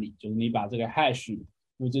的办理，就是你把这个 hash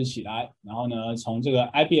复制起来，然后呢从这个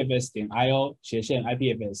IPFS.io 斜线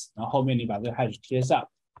IPFS， 然后后面你把这个 hash 贴上。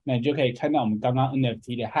那你就可以看到我们刚刚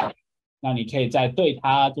NFT 的 hash， 那你可以再对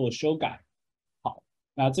它做修改。好，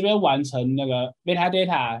那这边完成那个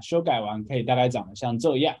metadata 修改完，可以大概长得像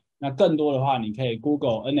这样。那更多的话，你可以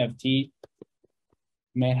Google NFT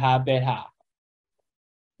metadata，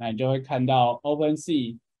 那你就会看到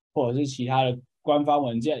Opensea 或者是其他的官方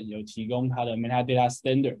文件有提供它的 metadata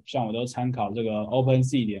standard， 像我都参考这个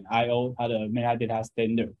Opensea.io 它的 metadata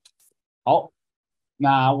standard。好。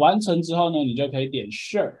那完成之后呢，你就可以点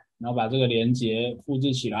Share， 然后把这个连结复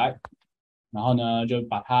制起来，然后呢就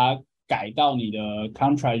把它改到你的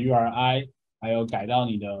Contract URI， 还有改到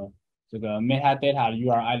你的这个 Metadata 的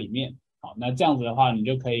URI 里面。好，那这样子的话，你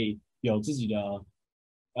就可以有自己的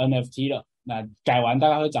NFT 了。那改完大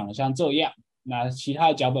概会长得像这样，那其他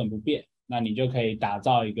的脚本不变，那你就可以打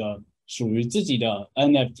造一个属于自己的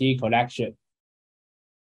NFT collection。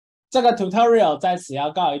这个 tutorial 在此要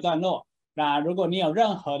告一段落。那如果你有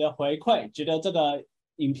任何的回馈，觉得这个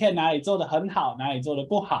影片哪里做的很好，哪里做的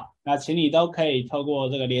不好，那请你都可以透过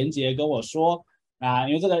这个连结跟我说。那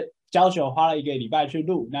因为这个教学我花了1个礼拜去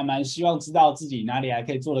录，那蛮希望知道自己哪里还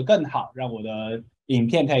可以做得更好，让我的影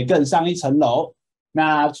片可以更上一层楼。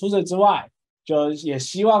那除此之外，就也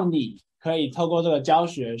希望你可以透过这个教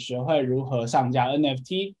学学会如何上架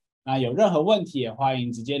NFT。那有任何问题也欢迎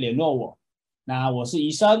直接联络我。那我是医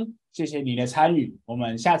生，谢谢你的参与，我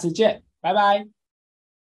们下次见。拜拜。